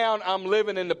 Where now I'm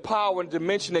living in the power and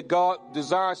dimension that God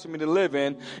desires for me to live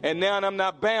in. And now I'm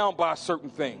not bound by certain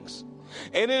things.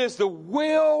 And it is the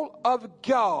will of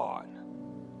God.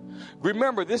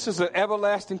 Remember, this is an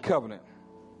everlasting covenant.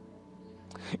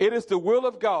 It is the will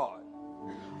of God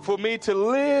for me to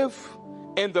live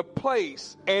in the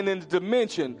place and in the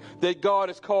dimension that God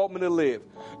has called me to live.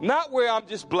 Not where I'm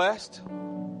just blessed.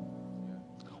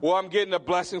 Well, I'm getting a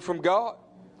blessing from God.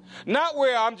 Not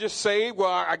where I'm just saved. Well,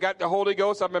 I got the Holy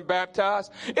Ghost. I've been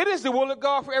baptized. It is the will of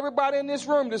God for everybody in this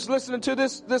room that's listening to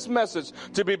this message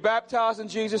to be baptized in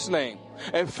Jesus' name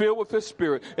and filled with His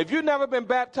Spirit. If you've never been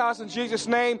baptized in Jesus'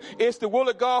 name, it's the will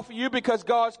of God for you because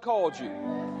God's called you.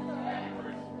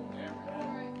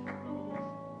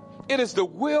 It is the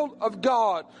will of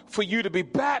God for you to be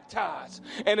baptized.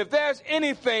 And if there's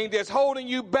anything that's holding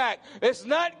you back, it's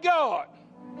not God.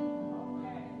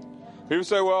 People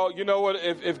say, well, you know what,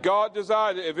 if God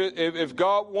desires, if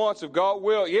God wants, if God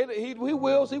will, He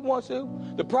wills, He wants to.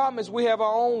 The problem is we have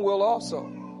our own will also.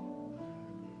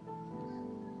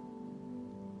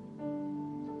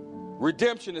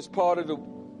 Redemption is part of the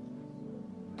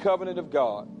covenant of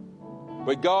God.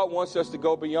 But God wants us to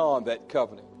go beyond that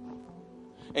covenant.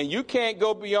 And you can't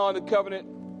go beyond the covenant.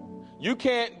 You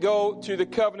can't go to the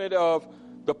covenant of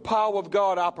the power of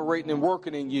God operating and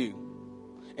working in you.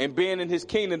 And being in His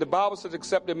kingdom. The Bible says,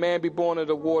 except a man be born of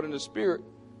the water and the Spirit,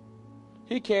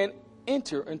 he can't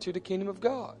enter into the kingdom of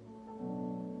God.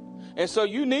 And so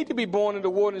you need to be born in the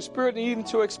water and the Spirit, and even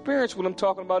to experience what I'm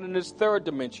talking about in this third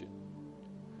dimension.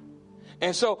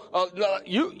 And so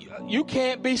you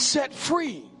can't be set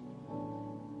free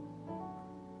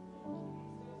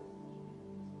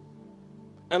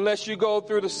unless you go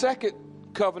through the second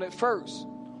covenant first,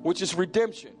 which is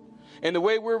redemption. And the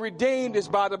way we're redeemed is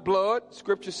by the blood.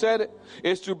 Scripture said it.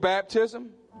 It's through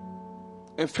baptism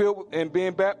and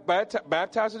being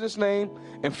baptized in His name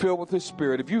and filled with His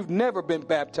Spirit. If you've never been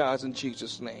baptized in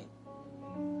Jesus' name,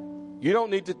 you don't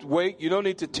need to wait. You don't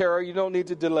need to tarry. You don't need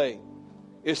to delay.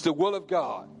 It's the will of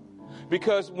God.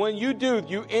 Because when you do,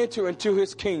 you enter into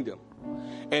His kingdom.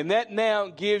 And that now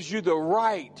gives you the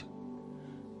right.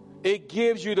 It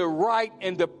gives you the right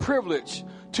and the privilege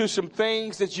to some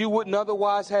things that you wouldn't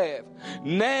otherwise have.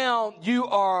 Now you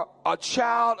are a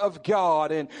child of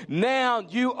God, and now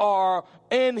you are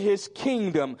in His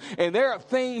kingdom. And there are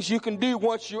things you can do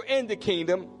once you're in the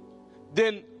kingdom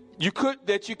that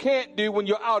you can't do when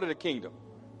you're out of the kingdom.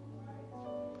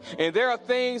 And there are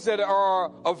things that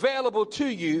are available to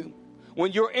you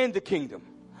when you're in the kingdom.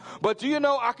 But do you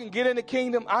know I can get in the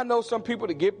kingdom? I know some people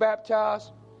that get baptized,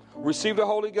 receive the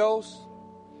Holy Ghost,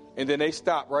 and then they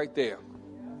stop right there.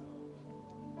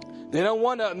 They don't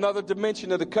want another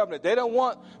dimension of the covenant. They don't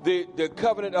want the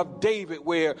covenant of David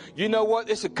where, you know what,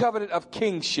 it's a covenant of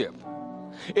kingship.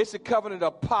 It's a covenant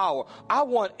of power. I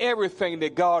want everything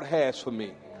that God has for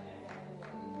me.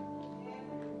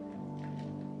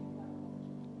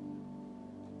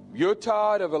 You're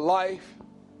tired of a life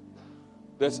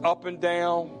that's up and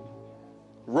down,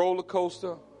 roller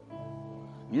coaster,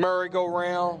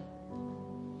 merry-go-round,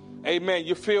 amen,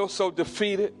 you feel so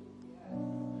defeated,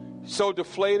 so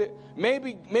deflated.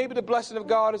 Maybe the blessing of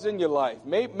God is in your life.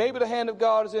 Maybe the hand of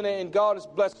God is in it and God is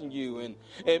blessing you.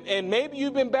 And maybe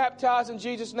you've been baptized in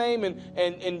Jesus' name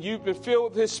and you've been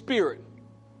filled with His Spirit.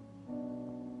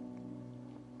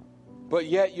 But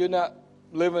yet you're not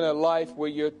living a life where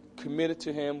you're committed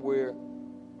to Him, where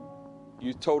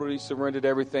you totally surrendered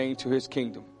everything to His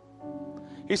kingdom.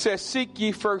 He says, seek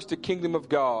ye first the kingdom of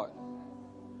God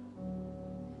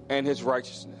and His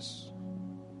righteousness,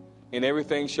 and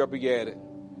everything shall be added.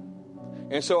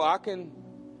 And so I can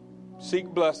seek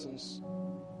blessings.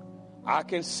 I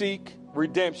can seek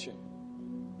redemption.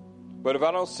 But if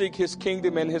I don't seek His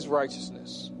kingdom and His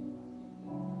righteousness,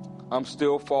 I'm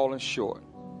still falling short.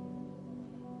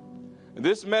 And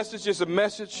this message is a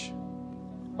message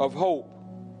of hope,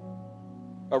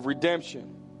 of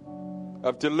redemption,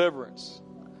 of deliverance,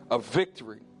 of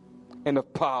victory, and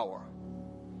of power.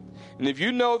 And if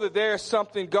you know that there is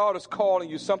something God is calling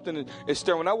you, something is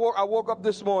stirring. I woke up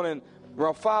this morning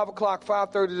around 5 o'clock,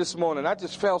 5:30 this morning. I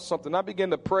just felt something. I began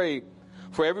to pray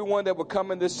for everyone that would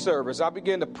come in this service. I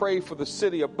began to pray for the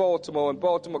city of Baltimore and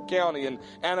Baltimore County and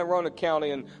Anne Arundel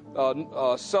County and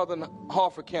Southern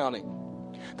Harford County.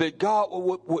 That God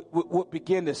would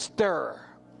begin to stir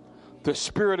the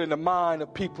spirit and the mind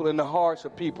of people and the hearts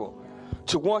of people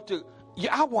to want to,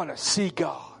 I want to see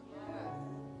God.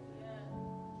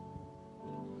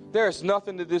 There is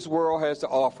nothing that this world has to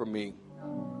offer me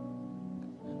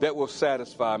that will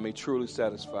satisfy me, truly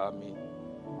satisfy me.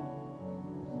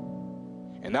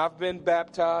 And I've been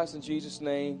baptized in Jesus'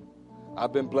 name.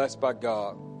 I've been blessed by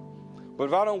God. But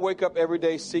if I don't wake up every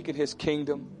day seeking His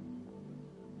kingdom,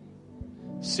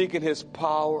 seeking His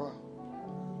power,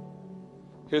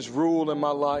 His rule in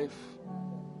my life,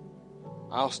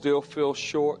 I'll still feel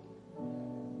short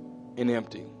and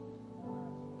empty.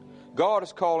 God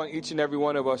is calling each and every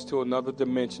one of us to another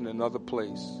dimension, another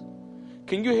place.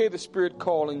 Can you hear the Spirit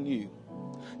calling you?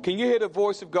 Can you hear the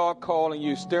voice of God calling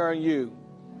you, stirring you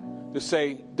to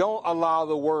say, don't allow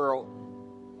the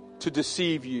world to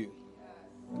deceive you,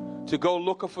 to go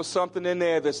looking for something in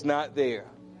there that's not there.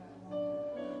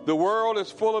 The world is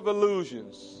full of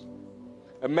illusions,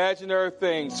 imaginary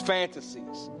things,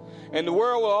 fantasies. And the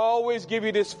world will always give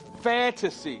you this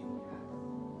fantasy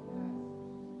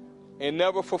and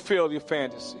never fulfill your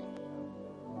fantasy.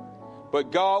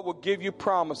 But God will give you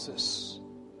promises,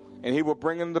 and He will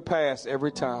bring them to pass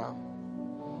every time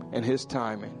in His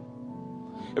timing.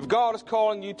 If God is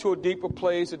calling you to a deeper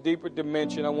place, a deeper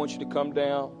dimension, I want you to come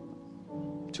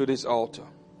down to this altar.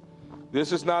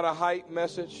 This is not a hype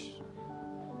message.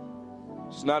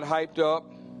 It's not hyped up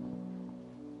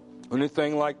or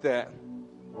anything like that.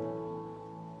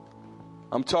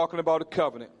 I'm talking about a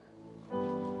covenant.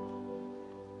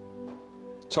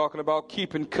 Talking about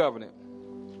keeping covenant.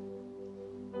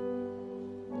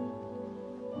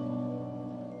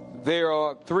 There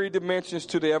are 3 dimensions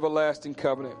to the everlasting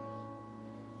covenant.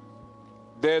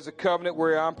 There's a covenant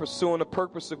where I'm pursuing the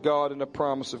purpose of God and the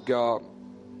promise of God.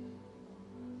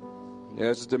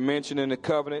 There's a dimension in the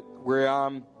covenant where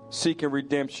I'm seeking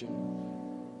redemption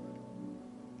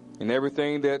and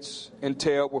everything that's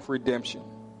entailed with redemption.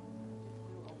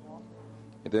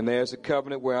 And then there's a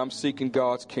covenant where I'm seeking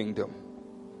God's kingdom.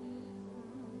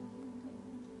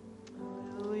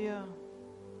 Hallelujah.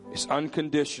 It's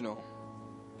unconditional,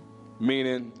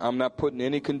 meaning I'm not putting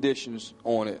any conditions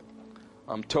on it.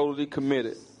 I'm totally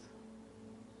committed.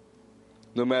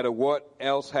 No matter what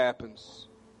else happens,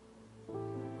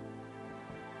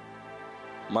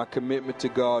 my commitment to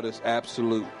God is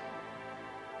absolute.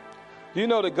 Do you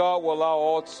know that God will allow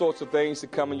all sorts of things to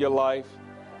come in your life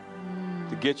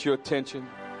to get your attention?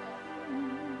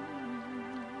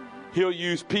 He'll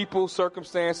use people,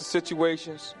 circumstances,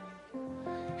 situations.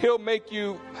 He'll make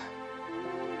you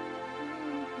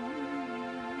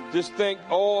just think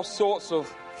all sorts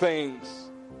of things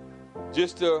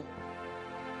just to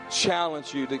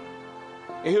challenge you. And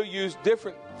He'll use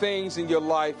different things in your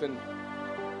life and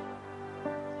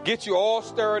get you all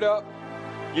stirred up,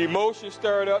 your emotions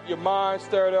stirred up, your mind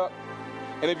stirred up.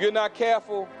 And if you're not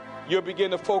careful, you'll begin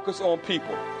to focus on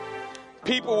people.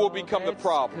 People will become the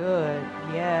problem. Good,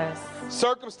 yes.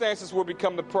 Circumstances will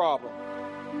become the problem.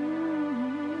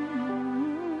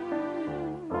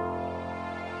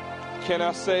 Can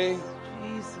I say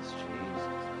Jesus.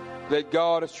 that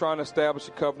God is trying to establish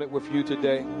a covenant with you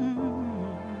today?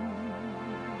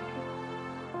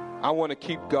 I want to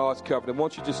keep God's covenant.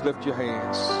 Won't you just lift your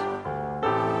hands?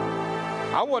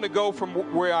 I want to go from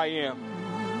where I am.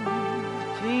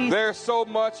 Jesus. There's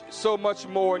so much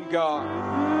more in God.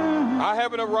 I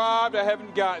haven't arrived. I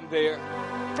haven't gotten there.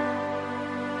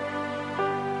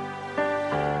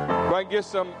 If I can get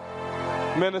some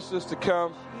ministers to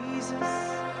come. Jesus.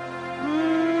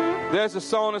 There's a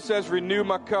song that says, renew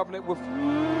my covenant with you.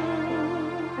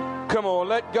 Come on,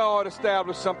 let God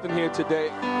establish something here today.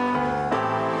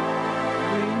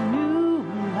 Renew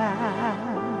my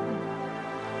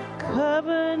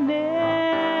covenant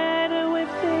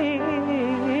with thee.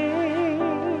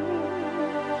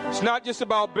 It's not just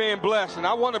about being blessed, and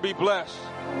I want to be blessed.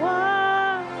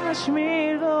 Wash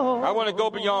me, Lord. I want to go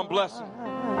beyond blessing.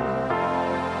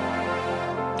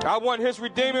 I want his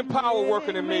redeeming power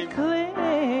working in me.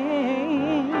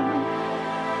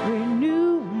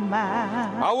 Renew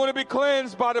my I want to be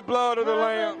cleansed by the blood of the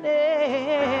Lamb.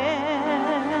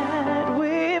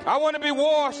 I want to be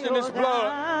washed in his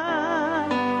blood.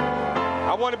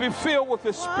 I want to be filled with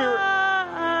his spirit.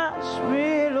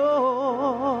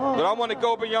 But I want to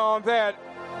go beyond that.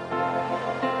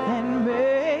 And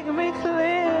make me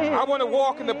clean. I want to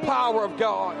walk in the power of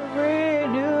God.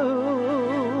 Renew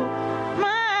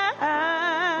my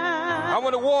I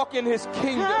want to walk in his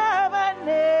kingdom.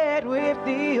 covenant with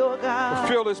thee, O God.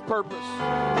 Fulfill his purpose.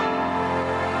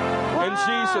 In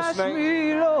Jesus' name.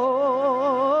 Me,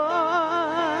 Lord.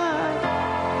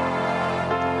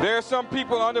 There are some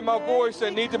people under my voice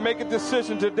that need to make a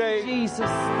decision today. Jesus.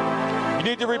 You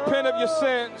need to repent of your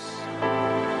sins.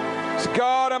 Say,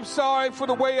 God, I'm sorry for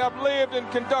the way I've lived and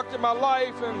conducted my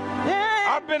life. And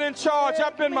I've been in charge.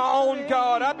 I've been my own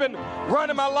God. I've been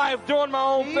running my life, doing my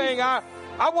own thing.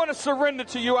 I want to surrender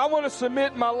to you. I want to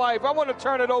submit my life. I want to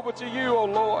turn it over to you, oh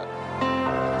Lord.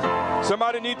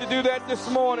 Somebody need to do that this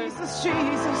morning. Jesus,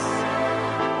 Jesus.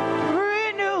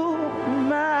 Renew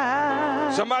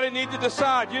my. Somebody need to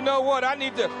decide, you know what? I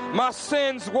need to, my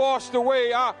sins washed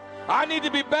away. I need to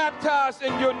be baptized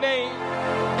in your name.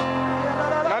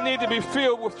 I need to be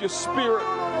filled with your spirit.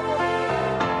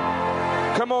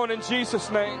 Come on, in Jesus'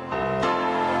 name.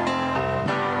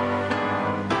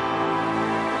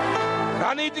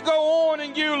 I need to go on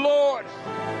in you, Lord.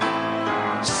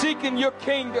 Seeking your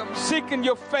kingdom, seeking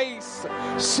your face,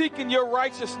 seeking your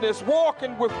righteousness,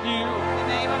 walking with you. In the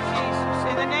name of Jesus.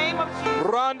 In the name of Jesus.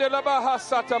 Randela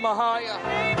Bahasata Mahaya.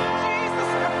 In the name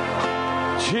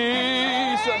of Jesus.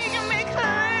 Jesus. Make me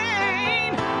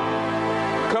clean.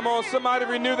 Come on, somebody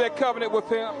renew that covenant with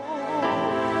him.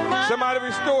 Somebody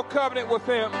restore covenant with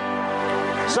him.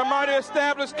 Somebody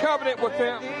establish covenant with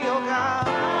him.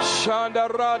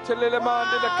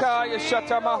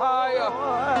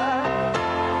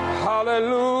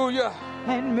 Hallelujah.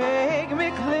 And make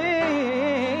me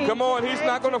clean. Come on, he's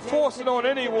not going to force it on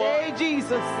anyone. Hey,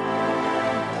 Jesus.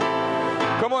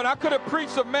 Come on, I could have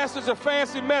preached a message, a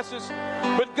fancy message,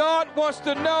 but God wants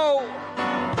to know.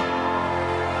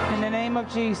 In the name of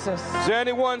Jesus. Is there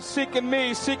anyone seeking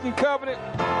me, seeking covenant?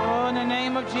 Oh, in the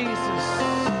name of Jesus.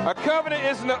 A covenant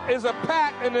is a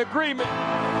pact, an agreement.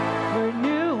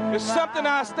 Renew. It's something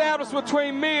I established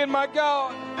between me and my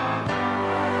God.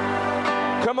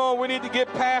 Come on, we need to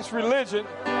get past religion,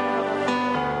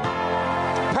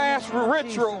 past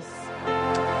ritual,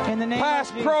 in the name past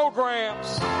of Jesus.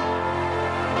 programs.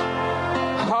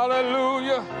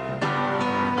 Hallelujah.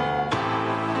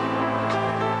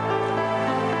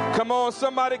 Come on,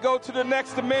 somebody go to the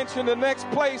next dimension, the next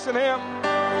place in him.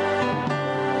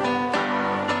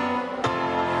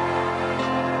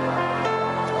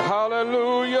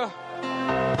 Hallelujah.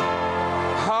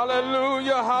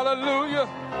 Hallelujah. Hallelujah.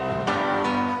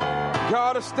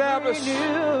 God, establish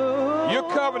your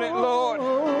covenant, Lord.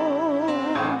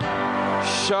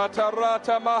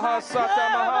 Shatarata Mahasata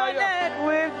Mahaya.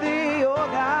 With thee, oh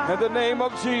God. In the name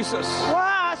of Jesus.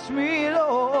 Wash me,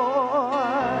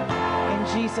 Lord, in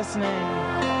Jesus' name,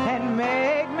 and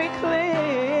make me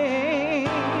clean.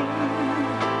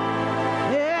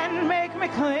 And make me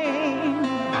clean.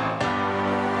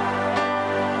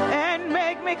 And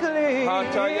make me clean.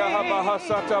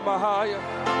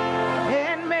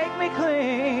 And make me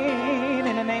clean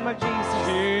in the name of Jesus.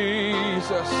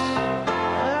 Jesus.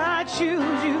 I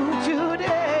choose you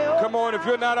today. Oh, come on, if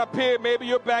you're not up here, maybe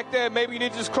you're back there. Maybe you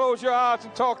need to just close your eyes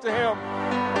and talk to him.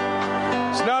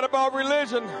 It's not about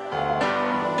religion.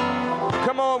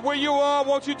 Come on, where you are,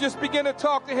 won't you just begin to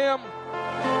talk to him?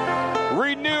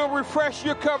 Renew and refresh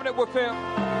your covenant with him.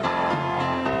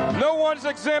 No one's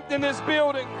exempt in this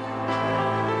building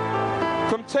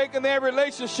from taking their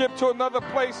relationship to another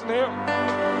place in him.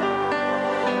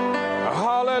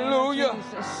 Hallelujah.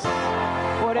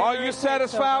 Are you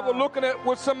satisfied with looking at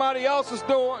what somebody else is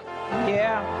doing?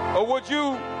 Yeah. Or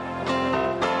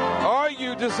are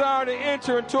you desiring to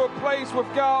enter into a place with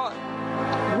God?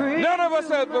 None of us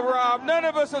have arrived. None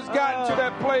of us has gotten to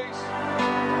that place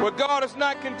where God is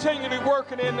not continually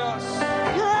working in us.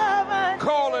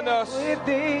 calling us, with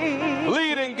thee.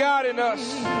 leading, guiding us,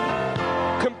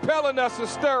 compelling us and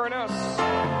stirring us.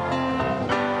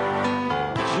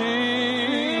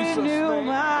 Jesus' Renew name.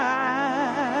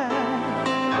 my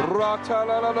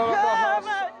Ra-ta-la-la-la-la-la.